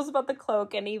she knows about the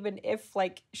cloak, and even if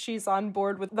like she's on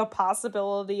board with the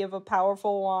possibility of a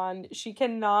powerful wand, she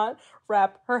cannot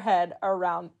wrap her head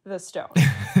around the stone.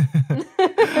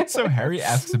 So Harry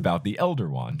asks about the Elder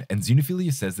Wand, and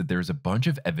Xenophilius says that there's a bunch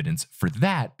of evidence for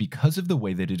that because of the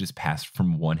way that it is passed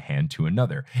from one hand to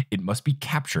another. It must be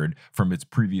captured from its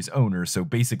previous owner, so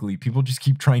basically people just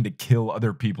keep trying to kill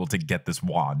other people to get this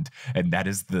wand, and that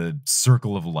is the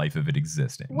circle of life of it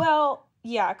existing. Well,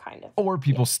 yeah, kind of. Or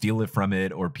people steal it from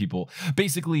it, or people...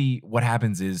 Basically, what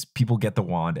happens is people get the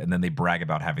wand, and then they brag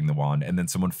about having the wand, and then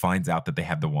someone finds out that they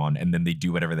have the wand, and then they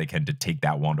do whatever they can to take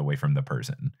that wand away from the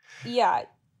person. Yeah.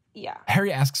 Yeah.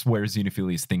 Harry asks where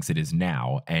Xenophilius thinks it is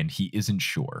now, and he isn't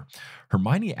sure.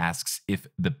 Hermione asks if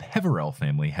the Peverell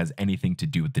family has anything to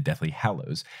do with the Deathly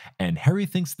Hallows, and Harry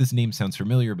thinks this name sounds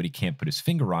familiar, but he can't put his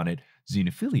finger on it.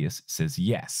 Xenophilius says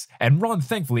yes. And Ron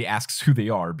thankfully asks who they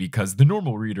are because the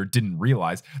normal reader didn't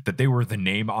realize that they were the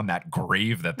name on that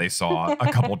grave that they saw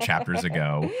a couple chapters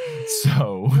ago.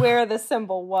 So where the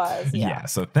symbol was. Yeah,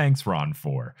 so thanks, Ron,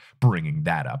 for bringing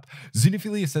that up.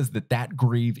 Xenophilius says that that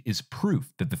grave is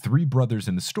proof that the three brothers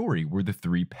in the story were the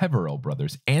three Peverell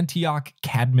brothers, Antioch,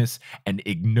 Cadmus, and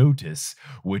Ignotus,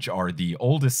 which are the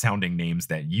oldest sounding names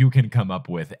that you can come up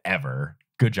with ever.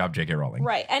 Good job, J.K. Rowling.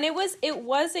 Right. And it was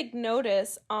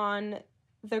Ignotus on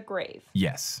the grave.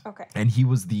 Yes. Okay. And he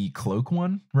was the cloak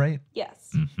one, right?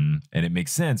 Yes. Mm-hmm. And it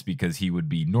makes sense because he would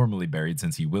be normally buried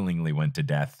since he willingly went to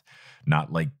death,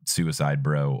 not like suicide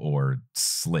bro or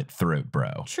slit throat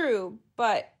bro. True,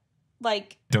 but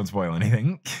like... Don't spoil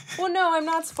anything. Well, no, I'm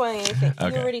not spoiling anything.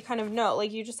 Okay. You already kind of know.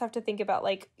 Like, you just have to think about,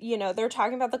 like, you know, they're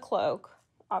talking about the cloak,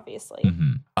 obviously.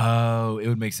 Mm-hmm. Oh, it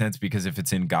would make sense because if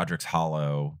it's in Godric's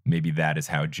Hollow, maybe that is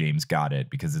how James got it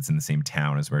because it's in the same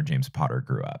town as where James Potter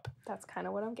grew up. That's kind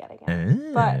of what I'm getting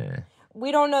at. But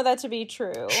we don't know that to be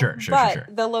true. Sure.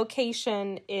 But the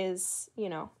location is, you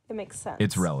know, it makes sense.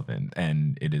 It's relevant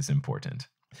and it is important.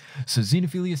 So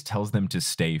Xenophilius tells them to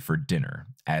stay for dinner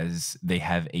as they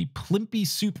have a plimpy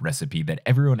soup recipe that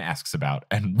everyone asks about.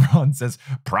 And Ron says,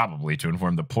 probably to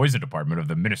inform the poison department of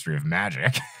the Ministry of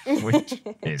Magic, which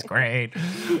is great.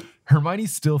 Hermione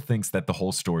still thinks that the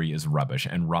whole story is rubbish,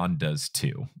 and Ron does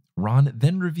too. Ron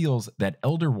then reveals that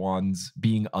Elder Wands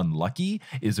being unlucky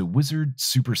is a wizard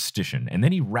superstition, and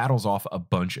then he rattles off a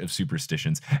bunch of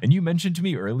superstitions. And you mentioned to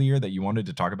me earlier that you wanted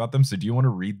to talk about them, so do you want to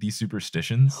read these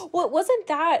superstitions? Well, it wasn't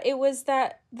that. It was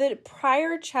that the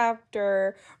prior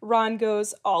chapter, Ron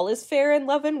goes, all is fair in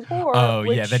love and war. Oh,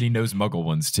 yeah, that he knows Muggle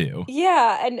ones too.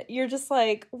 Yeah, and you're just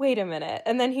like, wait a minute.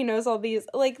 And then he knows all these,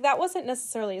 like, that wasn't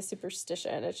necessarily a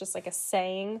superstition. It's just like a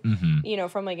saying, you know,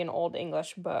 from like an old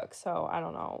English book. So I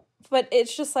don't know. But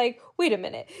it's just like, wait a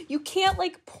minute. You can't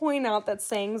like point out that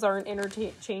sayings aren't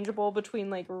interchangeable between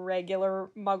like regular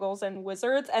muggles and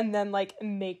wizards and then like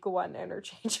make one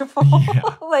interchangeable.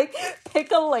 Yeah. Like,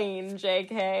 pick a lane,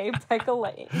 JK. Pick a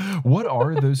lane. What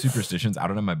are those superstitions? I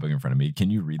don't have my book in front of me. Can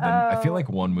you read them? I feel like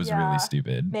one was really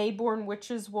stupid. Mayborn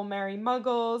witches will marry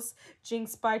muggles.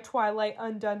 Jinxed by twilight,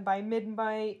 undone by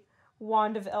midnight.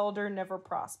 Wand of Elder never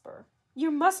prosper.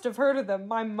 You must have heard of them.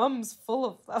 My mum's full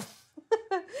of them.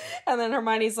 And then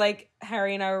Hermione's like,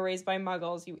 Harry and I were raised by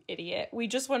muggles, you idiot. We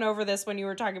just went over this when you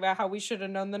were talking about how we should have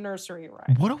known the nursery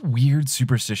rhyme. What a weird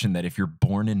superstition that if you're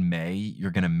born in May,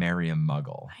 you're going to marry a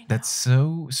muggle. That's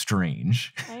so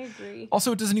strange. I agree.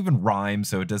 Also, it doesn't even rhyme,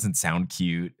 so it doesn't sound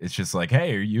cute. It's just like,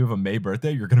 hey, you have a May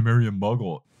birthday, you're going to marry a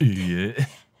muggle, idiot.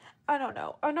 I don't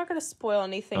know. I'm not going to spoil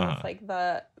anything with like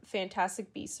the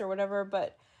Fantastic Beasts or whatever,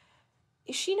 but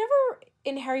she never,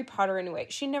 in Harry Potter anyway,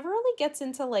 she never really gets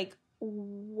into like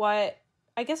what,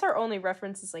 I guess our only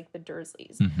reference is like the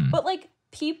Dursleys. But like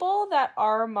people that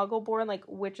are muggle born, like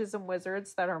witches and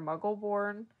wizards that are muggle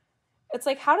born, it's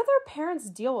like, how do their parents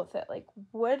deal with it? Like,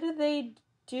 what do they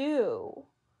do?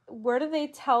 Where do they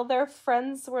tell their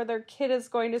friends where their kid is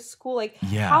going to school? Like,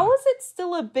 how is it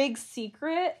still a big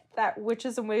secret that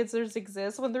witches and wizards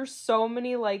exist when there's so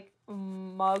many like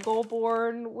muggle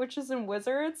born witches and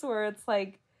wizards where it's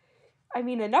like, I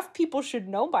mean, enough people should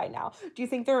know by now. Do you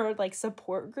think there are like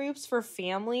support groups for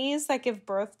families that give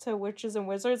birth to witches and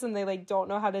wizards and they like don't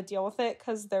know how to deal with it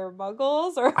because they're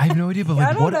muggles? Or I have no idea, but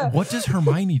like, what does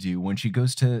Hermione do when she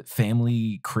goes to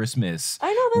family Christmas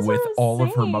with all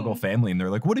of her muggle family? And they're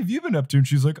like, what have you been up to? And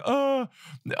she's like,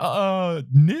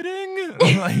 knitting?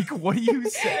 Like, what do you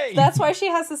say? That's why she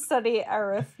has to study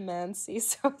arithmancy.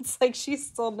 So it's like she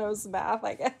still knows math,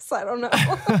 I guess. I don't know.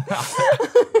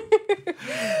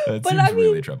 That seems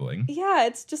really troubling. Yeah,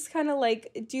 it's just kind of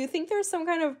like, do you think there's some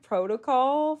kind of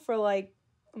protocol for like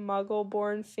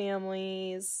muggle-born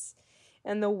families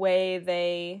and the way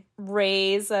they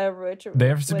raise a wizard.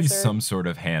 There has to be some sort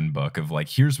of handbook of like,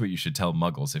 here's what you should tell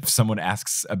muggles if someone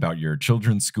asks about your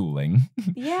children's schooling.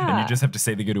 Yeah. And you just have to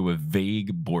say they go to a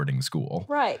vague boarding school.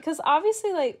 Right, because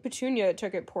obviously, like, Petunia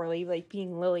took it poorly, like,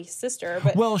 being Lily's sister.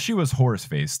 But well, she was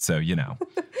horse-faced, so, you know.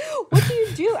 What do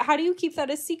you do? How do you keep that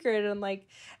a secret? And, like,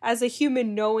 as a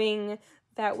human knowing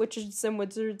that witches and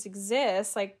wizards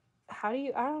exist, like, how do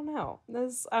you, I don't know.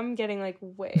 I'm getting like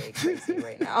way crazy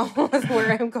right now with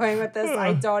where I'm going with this.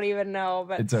 I don't even know,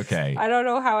 but it's okay. I don't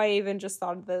know how I even just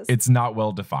thought of this. It's not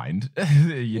well defined.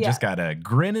 You just gotta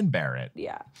grin and bear it.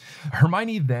 Yeah.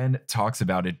 Hermione then talks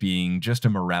about it being just a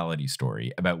morality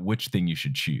story about which thing you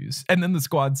should choose. And then the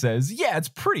squad says, yeah, it's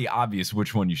pretty obvious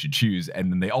which one you should choose.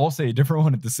 And then they all say a different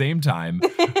one at the same time.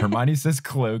 Hermione says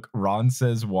cloak, Ron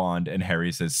says wand, and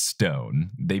Harry says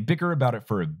stone. They bicker about it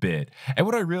for a bit. And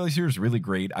what I realize here is really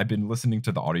great. I've been listening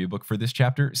to the audiobook for this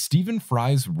chapter. Stephen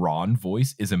Fry's Ron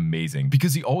voice is amazing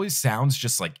because he always sounds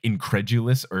just like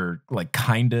incredulous or like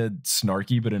kind of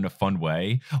snarky, but in a fun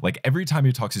way. Like every time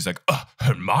he talks, he's like,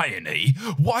 Hermione,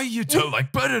 why are you so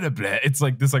like blah, blah, blah. It's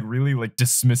like this like really like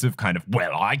dismissive kind of,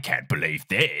 well, I can't believe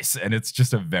this. And it's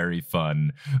just a very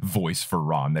fun voice for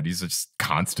Ron that he's just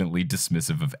constantly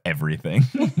dismissive of everything.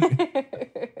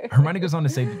 Hermione goes on to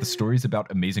say that the stories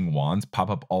about amazing wands pop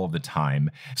up all the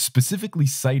time, specifically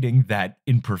citing that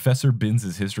in Professor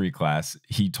Binns' history class,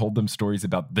 he told them stories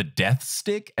about the Death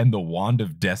Stick and the Wand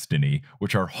of Destiny,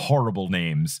 which are horrible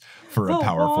names for a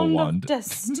powerful wand. Of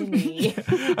Destiny.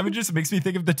 I mean, it just makes me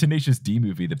think of the Tenacious D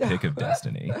movie, The Pick of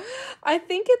Destiny. I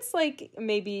think it's like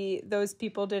maybe those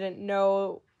people didn't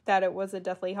know that it was a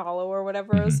Deathly Hallow or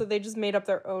whatever, so they just made up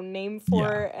their own name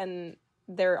for it, and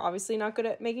they're obviously not good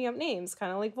at making up names,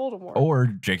 kind of like Voldemort. Or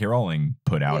J.K. Rowling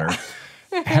put out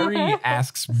her. Harry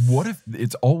asks, what if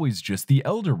it's always just the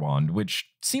Elder Wand, which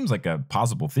seems like a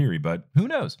possible theory, but who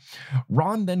knows?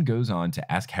 Ron then goes on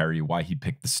to ask Harry why he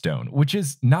picked the stone, which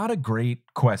is not a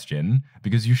great question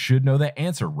because you should know the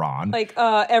answer, Ron. Like,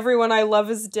 everyone I love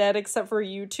is dead except for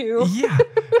you two. Yeah.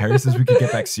 Harry says we could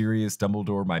get back Sirius,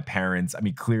 Dumbledore, my parents. I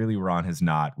mean, clearly Ron has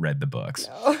not read the books.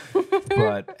 No.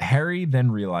 But Harry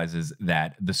then realizes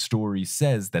that the story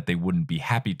says that they wouldn't be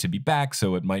happy to be back,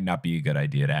 so it might not be a good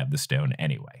idea to have the stone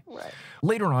anyway. Right.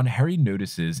 Later on, Harry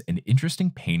notices an interesting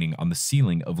painting on the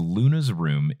ceiling of Luna's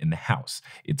room in the house.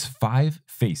 It's 5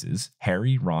 faces: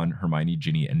 Harry, Ron, Hermione,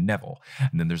 Ginny, and Neville.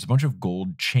 And then there's a bunch of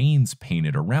gold chains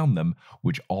painted around them,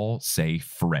 which all say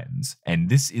friends. And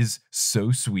this is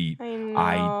so sweet.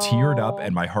 I teared up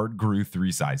and my heart grew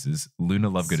 3 sizes.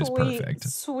 Luna Lovegood is perfect.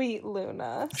 Sweet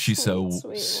Luna. She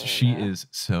is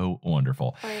so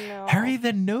wonderful. I know. Harry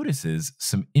then notices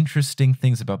some interesting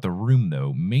things about the room,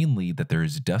 though, mainly that there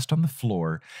is dust on the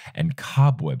floor and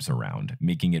cobwebs around,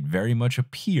 making it very much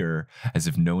appear as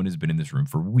if no one has been in this room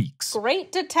for weeks.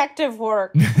 Great detective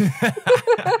work.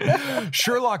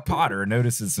 Sherlock Potter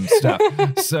notices some stuff.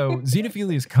 So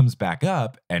Xenophilius comes back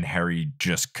up and Harry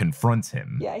just confronts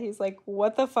him. Yeah, he's like,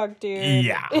 what the fuck, dude?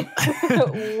 Yeah.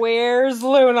 Where's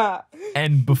Luna?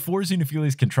 And before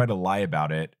Xenophilius can try to lie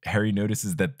about it, Harry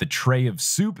notices that the tray of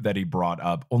soup that he brought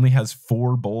up only has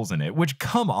 4 bowls in it, which,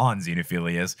 come on,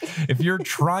 Xenophilius. If you're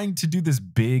trying to do this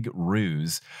big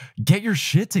ruse, get your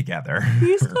shit together.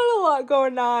 He's got a lot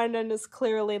going on and is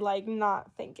clearly like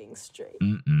not thinking straight.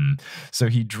 So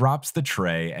he drops the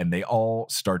tray and they all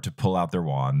start to pull out their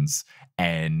wands.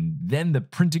 And then the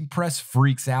printing press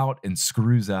freaks out and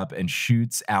screws up and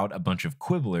shoots out a bunch of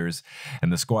quibblers.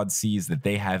 And the squad sees that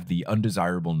they have the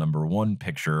undesirable number 1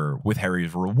 picture with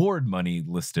Harry's reward money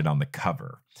listed on the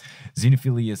cover.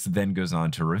 Xenophilius then goes on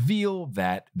to reveal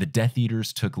that the Death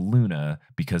Eaters took Luna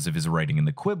because of his writing in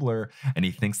the Quibbler, and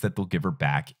he thinks that they'll give her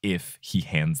back if he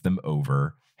hands them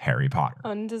over Harry Potter.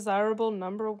 Undesirable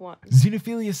number 1.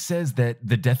 Xenophilius says that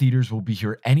the Death Eaters will be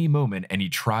here any moment, and he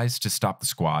tries to stop the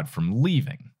squad from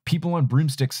leaving. People on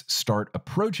broomsticks start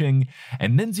approaching,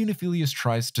 and then Xenophilius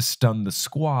tries to stun the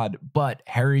squad, but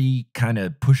Harry kind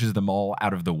of pushes them all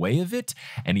out of the way of it,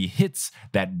 and he hits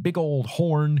that big old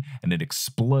horn, and it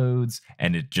explodes,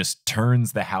 and it just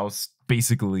turns the house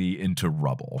basically into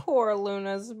rubble. Poor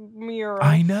Luna's mural.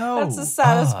 I know. That's the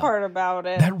saddest part about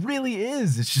it. That really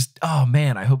is. It's just, oh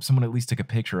man, I hope someone at least took a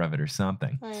picture of it or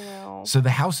something. I know. So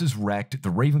the house is wrecked. The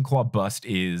Ravenclaw bust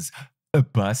is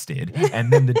Busted.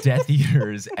 And then the Death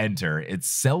Eaters enter. It's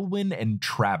Selwyn and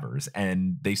Travers,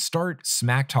 and they start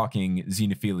smack talking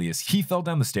Xenophilius. He fell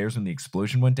down the stairs when the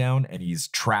explosion went down, and he's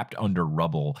trapped under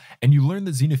rubble. And you learn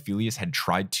that Xenophilius had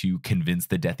tried to convince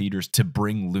the Death Eaters to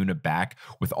bring Luna back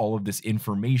with all of this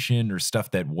information or stuff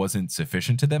that wasn't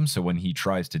sufficient to them. So when he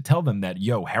tries to tell them that,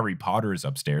 yo, Harry Potter is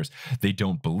upstairs, they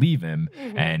don't believe him,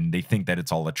 and they think that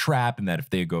it's all a trap, and that if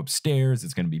they go upstairs,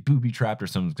 it's going to be booby trapped or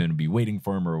someone's going to be waiting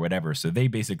for him or whatever. So they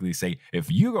basically say,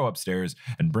 if you go upstairs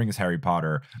and bring us Harry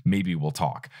Potter, maybe we'll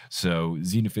talk. So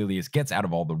Xenophilius gets out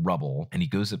of all the rubble and he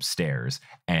goes upstairs,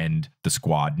 and the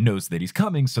squad knows that he's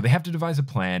coming. So they have to devise a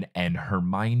plan. And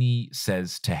Hermione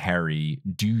says to Harry,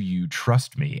 do you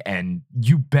trust me? And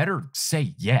you better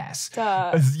say yes.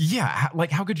 Yeah. Like,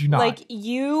 how could you not? Like,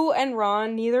 you and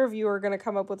Ron, neither of you are going to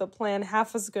come up with a plan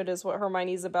half as good as what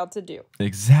Hermione's about to do.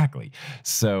 Exactly.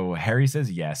 So Harry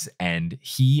says yes, and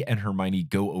he and Hermione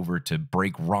go over to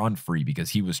break Ron free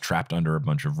because he was trapped under a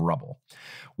bunch of rubble.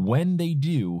 When they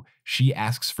do, she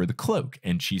asks for the cloak,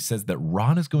 and she says that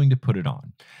Ron is going to put it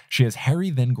on. She has Harry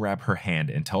then grab her hand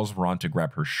and tells Ron to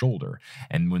grab her shoulder.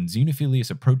 And when Xenophilius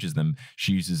approaches them,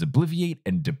 she uses Obliviate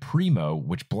and Deprimo,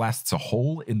 which blasts a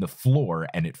hole in the floor,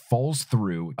 and it falls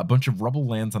through. A bunch of rubble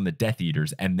lands on the Death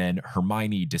Eaters, and then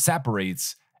Hermione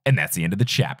disapparates. And that's the end of the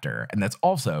chapter. And that's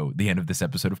also the end of this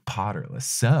episode of Potterless.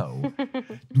 So,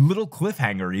 little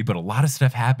cliffhangery, but a lot of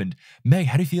stuff happened. Meg,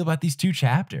 how do you feel about these two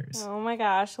chapters? Oh my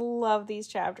gosh, love these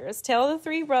chapters. Tale of the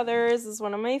Three Brothers is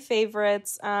one of my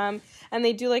favorites. And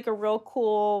they do like a real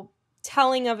cool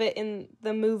telling of it in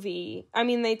the movie. I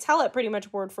mean, they tell it pretty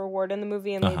much word for word in the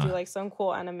movie, and they do like some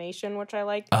cool animation, which I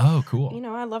like. Oh, cool. You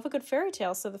know, I love a good fairy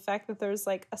tale, so the fact that there's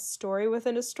like a story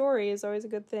within a story is always a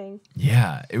good thing.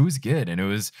 Yeah, it was good, and it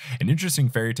was an interesting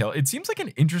fairy tale. It seems like an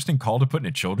interesting call to put in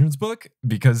a children's book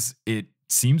because it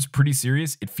seems pretty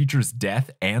serious. It features death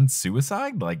and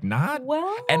suicide, like not,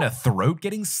 and a throat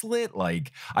getting slit.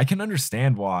 Like, I can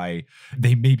understand why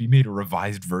they maybe made a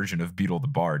revised version of Beetle the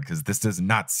Bard, because this does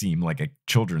not seem like a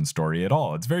children's story at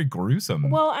all. It's very gruesome.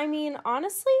 Well, I mean,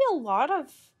 honestly, a lot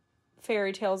of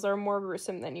fairy tales are more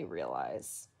gruesome than you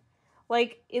realize.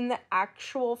 Like, in the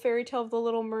actual fairy tale of The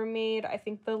Little Mermaid, I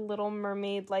think the Little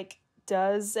Mermaid, like,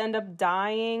 does end up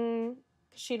dying.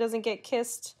 She doesn't get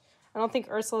kissed. I don't think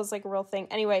Ursula's like a real thing.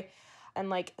 Anyway, and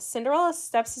like Cinderella's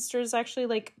stepsisters actually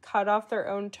like cut off their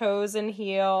own toes and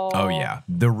heal. Oh yeah,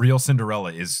 the real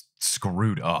Cinderella is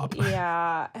screwed up.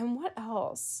 Yeah, and what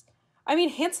else? I mean,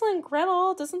 Hansel and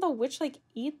Gretel, doesn't the witch like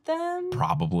eat them?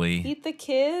 Probably. Eat the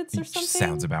kids or something?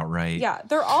 Sounds about right. Yeah,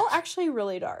 they're all actually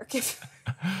really dark.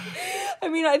 I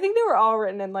mean, I think they were all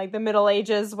written in like the Middle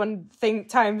Ages when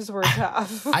times were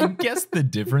tough. I guess the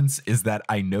difference is that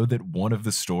I know that one of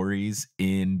the stories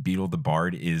in Beetle the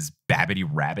Bard is Babbity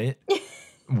Rabbit,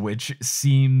 which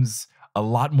seems a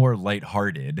lot more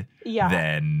lighthearted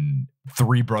than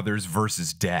Three Brothers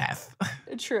versus Death.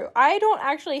 True. I don't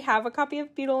actually have a copy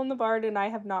of Beetle and the Bard, and I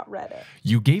have not read it.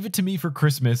 You gave it to me for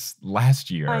Christmas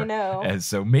last year. I know. And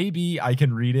so maybe I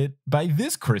can read it by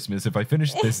this Christmas if I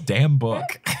finish this damn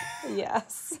book.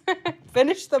 Yes.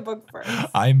 Finish the book first.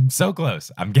 I'm so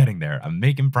close. I'm getting there. I'm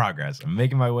making progress. I'm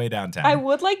making my way downtown. I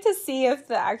would like to see if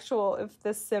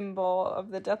the symbol of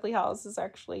the Deathly Hallows is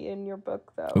actually in your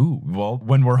book, though. Ooh, well,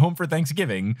 when we're home for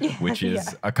Thanksgiving, which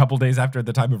is a couple days after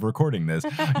the time of recording this,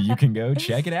 you can go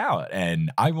check it out.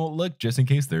 And I won't look just in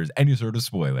case there's any sort of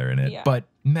spoiler in it. Yeah. But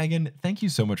Megan, thank you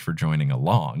so much for joining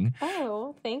along.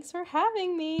 Oh, thanks for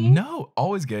having me. No,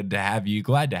 always good to have you.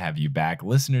 Glad to have you back.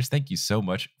 Listeners, thank you so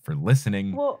much for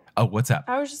listening. Well, oh, what's up?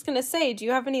 I was just going to say, do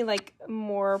you have any like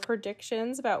more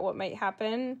predictions about what might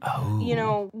happen? Oh. You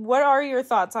know, what are your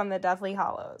thoughts on the Deathly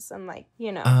Hallows? And like,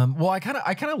 you know. Well, I kind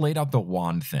of laid out the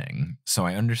wand thing, so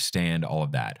I understand all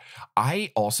of that.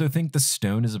 I also think the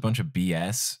stone is a bunch of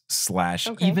BS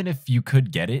 / even if you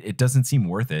could get it, it doesn't seem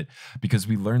worth it, because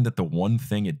we learned that the one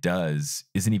thing it does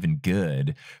isn't even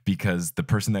good, because the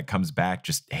person that comes back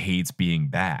just hates being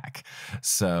back.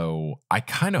 So I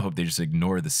kind of hope they just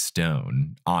ignore the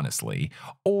stone, honestly.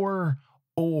 Or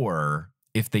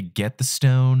if they get the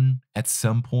stone at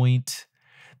some point,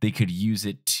 they could use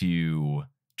it to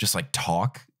just like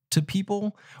talk to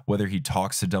people, whether he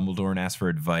talks to Dumbledore and asks for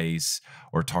advice,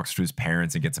 or talks to his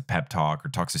parents and gets a pep talk, or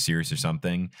talks to Sirius or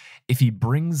something. If he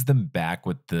brings them back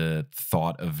with the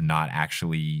thought of not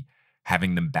actually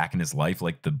having them back in his life,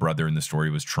 like the brother in the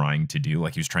story was trying to do,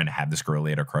 like he was trying to have this girl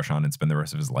he had a crush on and spend the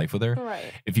rest of his life with her.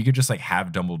 Right. If you could just like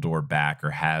have Dumbledore back,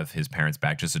 or have his parents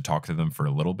back just to talk to them for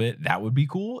a little bit, that would be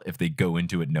cool if they go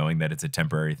into it knowing that it's a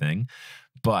temporary thing.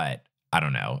 But I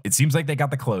don't know. It seems like they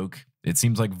got the cloak. It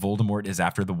seems like Voldemort is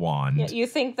after the wand. Yeah, you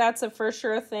think that's a for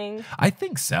sure thing? I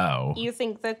think so. You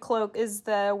think the cloak is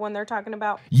the one they're talking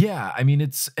about? Yeah, I mean,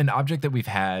 it's an object that we've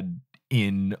had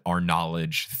in our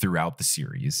knowledge throughout the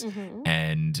series.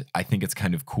 And I think it's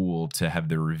kind of cool to have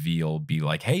the reveal be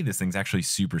like, hey, this thing's actually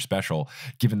super special.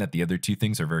 Given that the other two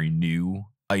things are very new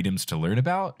items to learn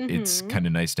about, it's kind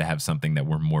of nice to have something that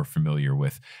we're more familiar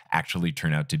with actually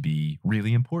turn out to be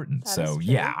really important. So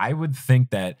yeah, I would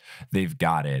think that they've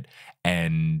got it.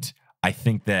 And I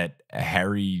think that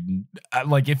Harry,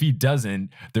 like, if he doesn't,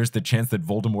 there's the chance that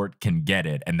Voldemort can get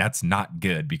it. And that's not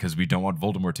good because we don't want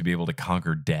Voldemort to be able to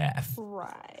conquer death.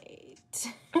 Right.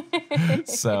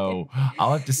 So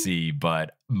I'll have to see.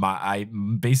 But I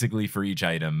basically, for each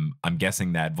item, I'm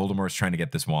guessing that Voldemort's trying to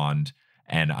get this wand.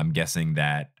 And I'm guessing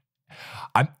that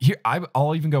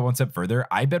I'll even go one step further.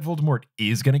 I bet Voldemort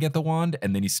is going to get the wand,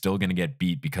 and then he's still going to get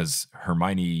beat because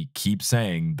Hermione keeps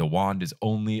saying the wand is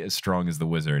only as strong as the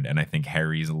wizard. And I think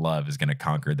Harry's love is going to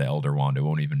conquer the Elder Wand. It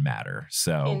won't even matter.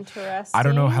 So I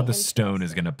don't know how the stone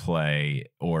is going to play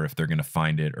or if they're going to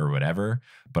find it or whatever.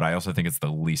 But I also think it's the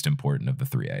least important of the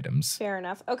three items. Fair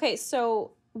enough. Okay,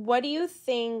 so what do you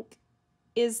think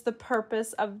is the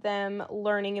purpose of them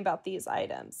learning about these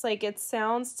items? Like, it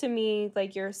sounds to me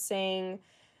like you're saying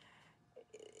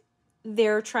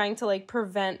they're trying to, like,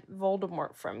 prevent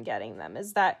Voldemort from getting them.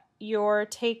 Is that your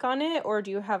take on it? Or do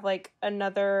you have, like,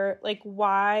 another, like,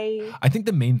 why? I think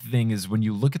the main thing is when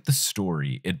you look at the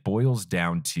story, it boils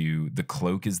down to the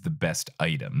cloak is the best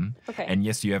item. Okay. And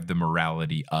yes, you have the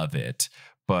morality of it.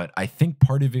 But I think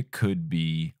part of it could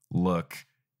be, look,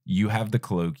 you have the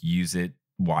cloak, use it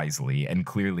wisely, and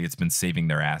clearly it's been saving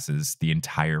their asses the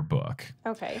entire book.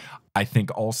 Okay. I think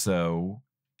also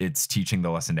it's teaching the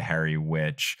lesson to Harry,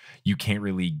 which you can't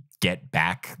really get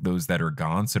back those that are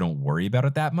gone, so don't worry about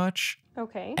it that much.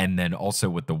 Okay. And then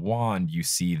also with the wand, you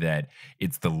see that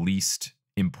it's the least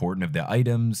important of the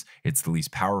items. It's the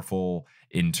least powerful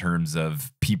in terms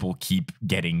of people keep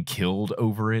getting killed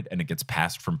over it and it gets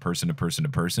passed from person to person to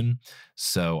person.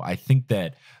 So I think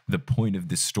that the point of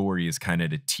this story is kind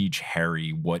of to teach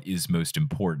Harry what is most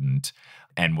important,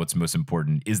 and what's most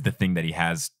important is the thing that he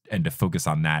has, and to focus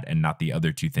on that and not the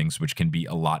other two things, which can be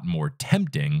a lot more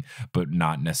tempting, but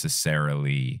not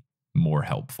necessarily more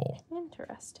helpful.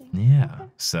 Interesting. Yeah. Okay.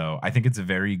 So I think it's a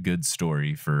very good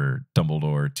story for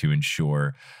Dumbledore to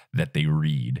ensure that they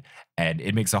read. And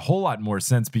it makes a whole lot more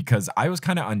sense because I was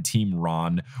kind of on Team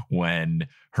Ron when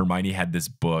Hermione had this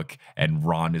book and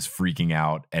Ron is freaking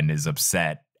out and is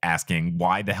upset, asking,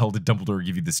 why the hell did Dumbledore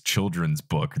give you this children's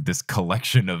book, this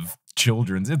collection of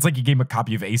children's? It's like he gave him a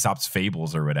copy of Aesop's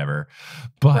Fables or whatever.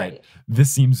 But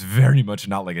this seems very much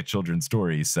not like a children's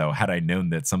story. So had I known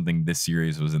that something this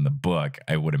serious was in the book,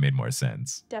 I would have made more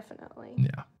sense. Definitely.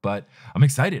 Yeah. But I'm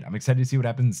excited. I'm excited to see what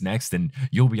happens next. And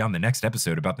you'll be on the next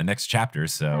episode about the next chapter.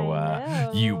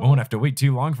 So you won't have to wait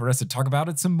too long for us to talk about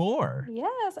it some more.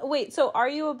 Yes. Wait, so are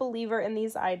you a believer in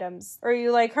these items? Or are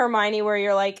you like Hermione where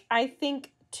you're like, I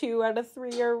think 2 out of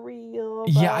 3 are real?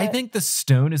 But... Yeah, I think the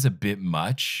stone is a bit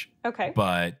much. Okay.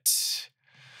 But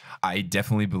I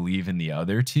definitely believe in the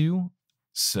other two.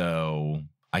 So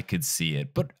I could see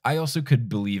it. But I also could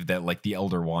believe that, like, the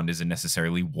Elder Wand isn't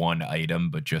necessarily one item,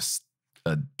 but just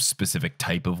a specific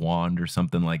type of wand or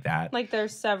something like that. Like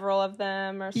there's several of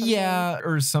them or something. Yeah,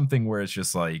 or something where it's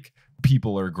just like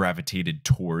people are gravitated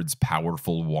towards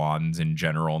powerful wands in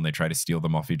general and they try to steal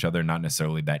them off each other. Not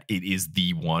necessarily that it is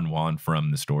the one wand from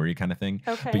the story kind of thing.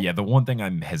 Okay. But yeah, the one thing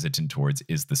I'm hesitant towards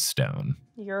is the stone.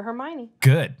 You're Hermione.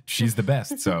 Good. She's the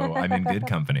best. So I'm in good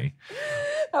company.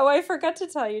 Oh, I forgot to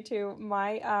tell you too.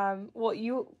 My well,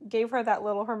 you gave her that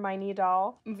little Hermione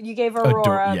doll. You gave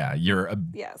Aurora. Yeah, your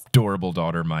adorable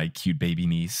daughter, my cute baby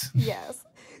niece. Yes.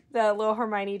 The little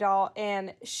Hermione doll,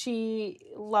 and she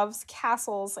loves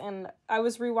castles. And I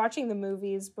was rewatching the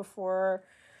movies before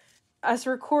us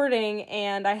recording,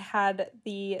 and I had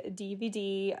the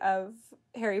DVD of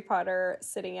Harry Potter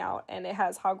sitting out, and it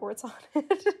has Hogwarts on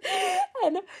it.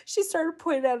 And she started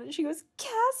pointing at it. She goes,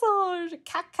 "Castle,"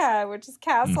 CaCa, which is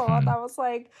castle. And I was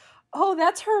like, oh,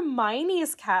 that's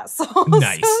Hermione's castle.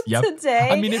 Nice. So yep. Today,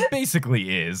 I mean, it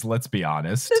basically is, let's be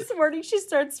honest. This morning she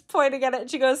starts pointing at it and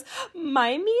she goes,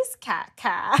 Miome's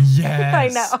CaCa. Yes. I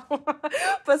know.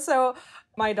 But so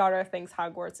my daughter thinks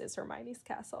Hogwarts is Hermione's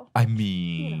castle. I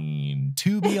mean,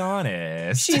 to be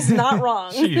honest. She's not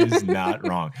wrong. She is not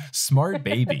wrong. Smart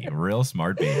baby. Real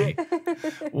smart baby.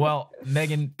 Well,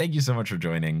 Meghan, thank you so much for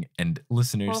joining. And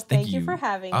listeners, Well, thank you for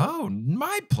having me. Oh,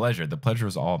 my pleasure. The pleasure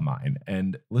is all mine.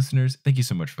 And listeners, thank you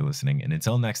so much for listening. And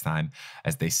until next time,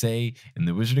 as they say in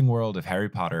the wizarding world of Harry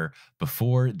Potter,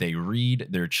 before they read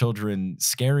their children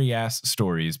scary ass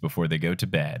stories before they go to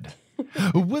bed,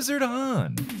 wizard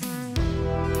on!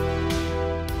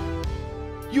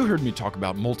 You heard me talk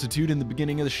about Multitude in the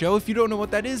beginning of the show. If you don't know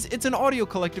what that is, it's an audio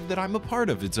collective that I'm a part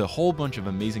of. It's a whole bunch of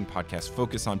amazing podcasts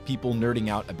focused on people nerding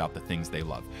out about the things they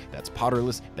love. That's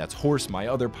Potterless, that's Horse, my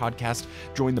other podcast,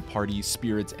 Join the Party,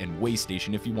 Spirits, and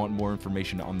Waystation. If you want more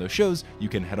information on those shows, you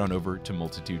can head on over to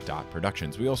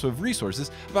multitude.productions. We also have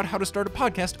resources about how to start a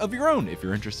podcast of your own if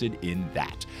you're interested in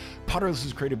that. Potterless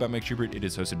is created by Mike Schubert. It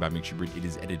is hosted by Mike Schubert. It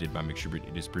is edited by Mike Schubert.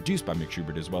 It is produced by Mike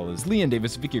Schubert, as well as Leanne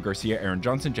Davis, Vicky Garcia, Aaron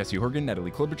Johnson, Jesse Horgan,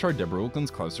 Natalie Klobuchar, Deborah Wilkins,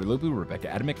 Klaus Serlopu, Rebecca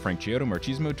Adamick, Frank Chiodo,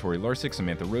 Marchismo, Tori Larsick,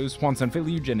 Samantha Rose, Juan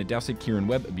Sanfeliu, Jenna Dowsett, Kieran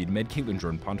Webb, Abid Med, Caitlin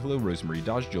Jordan Pontolo, Rosemary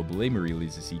Dodge, Jill Boulay, Maria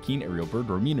Lisa C. Keen, Ariel Bird,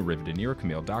 Romina Rivadeneira,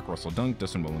 Camille Dock, Russell Dunk,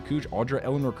 Dustin Willen-Cooge, Audra,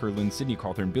 Eleanor Curlin, Sydney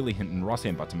Cawthorn, Billy Hinton,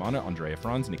 Rossanne Batamana, Andrea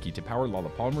Franz, Nikita Power, Lala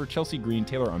Palmer, Chelsea Green,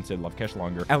 Taylor Armstead, Lovekesh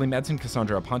Longer, Ali Madsen,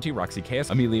 Cassandra Aponte, Roxy Chaos,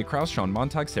 Amelia Krause, Sean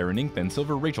Montag, Sarah Nink, Ben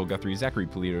Silver, Rachel Guthrie, Zachary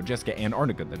Polito, Jessica Ann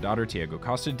Arnica, the daughter, Tiago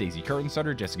Costa, Daisy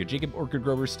Carton-Sutter, Jessica Jacob, Orchid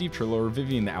Grover, Steve Trelawer,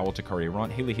 Vivian the Owl, Takari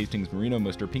Ront, Haley Hastings, Marino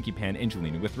Moster, Pinky Pan,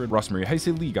 Angelina Withrood, Rosemary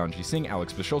Heise, Lee Ganji Singh,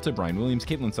 Alex Bisholta, Brian Williams,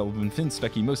 Caitlin Sullivan, Finn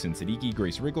Specky, Mohsin Siddiqui,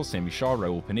 Grace Riggle, Sammy Shaw,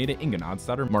 Raul Pineda, Ingan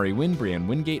Oddstarter, Mari Wynn, Brianne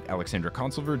Wingate, Alexandra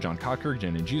Consulver, John Cocker,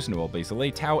 Jen and Juice, Noel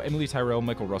Basilay, Tao, Emily Tyrell,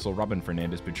 Michael Russell, Robin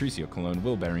Fernandez, Patricio Colon,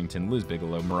 Will Barrington, Liz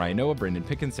Bigelow, Mariah Noah, Brandon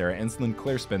Pickens, Sarah Enslin,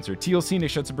 Claire Spencer, TLC,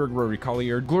 Nick Schutzenberg, Rory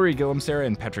Collier, Gloria Gillum, Sarah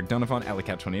and Patrick Donovan,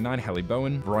 Alicat29, Hallie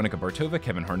Bowen, Veronica Bartova,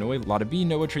 Kevin Harnoy, Lotta B,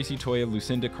 Noah, Tracy Toya,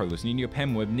 Lucinda, Carlos Nino,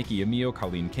 Pam Webb, Nikki Amio,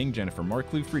 Colleen King, Jennifer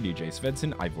Marklew, Freddie J.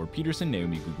 Svedson, Ivor Peterson,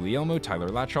 Naomi Guglielmo, Tyler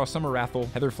Latshaw, Summer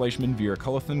Rathel, Heather Fleischman, Vera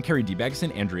Cullithan, Carrie D.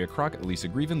 Bagson, Andrea Kroc, Elisa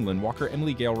Grieven, Lynn Walker,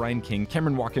 Emily Gale, Ryan King,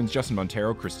 Cameron Watkins, Justin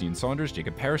Montero, Christine Saunders,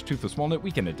 Jacob Parrish, Toothless Walnut,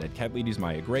 Weekend at Dead Cat Ladies,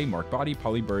 Maya Gray, Mark Body,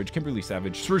 Polly Burridge, Kimberly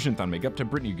Savage, Srushan Megupta,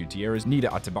 Brittany Gutierrez, Nita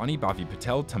Atabani, Bavi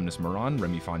Patel, Tumnus Moran,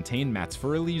 Remy Fontaine, Mats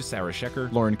Furley, Sarah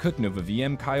Shecker, Lauren Cook, Nova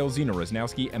VM, Kyle, Zena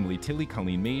Rosnowski, Emily Tilly,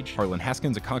 Colleen Mage, Harlan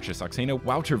Haskins, Akanksha Saxena,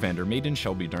 Wouter Vander Maiden,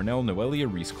 Shelby Darnell,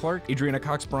 Noelia Reese Clark, Adriana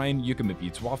Cox, Brian, Yukima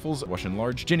Beats Waffles, Washington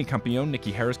Large, Jenny Campione,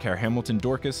 Nikki Harris, Cara Hamilton,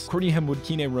 Dorcas, Courtney Hemwood,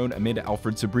 Kine Roan, Amanda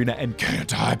Alfred, Sabrina, and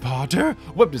Can't I Potter?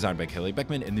 Web design by Kelly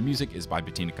Beckman, and the music is by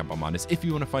Bettina Campamanis. If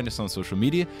you want to find us on social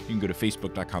media, you can go to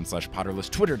facebook.com/Potterless,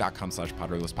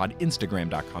 twitter.com/Potterlesspod,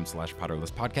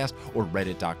 instagram.com/Potterlesspodcast, or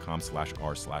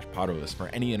reddit.com/r/Potterless. For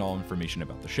any and all information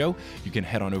about the show, you can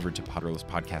head on over to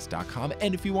potterlesspodcast.com,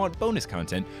 and if you want bonus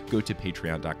content, go to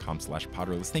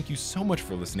patreon.com/Potterless. Thank you so much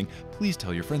for listening. Please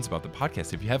tell your friends about the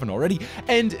podcast if you haven't already,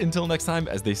 and until next time,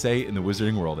 as they say in the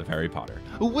wizarding world of Harry Potter,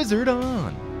 wizard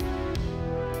on!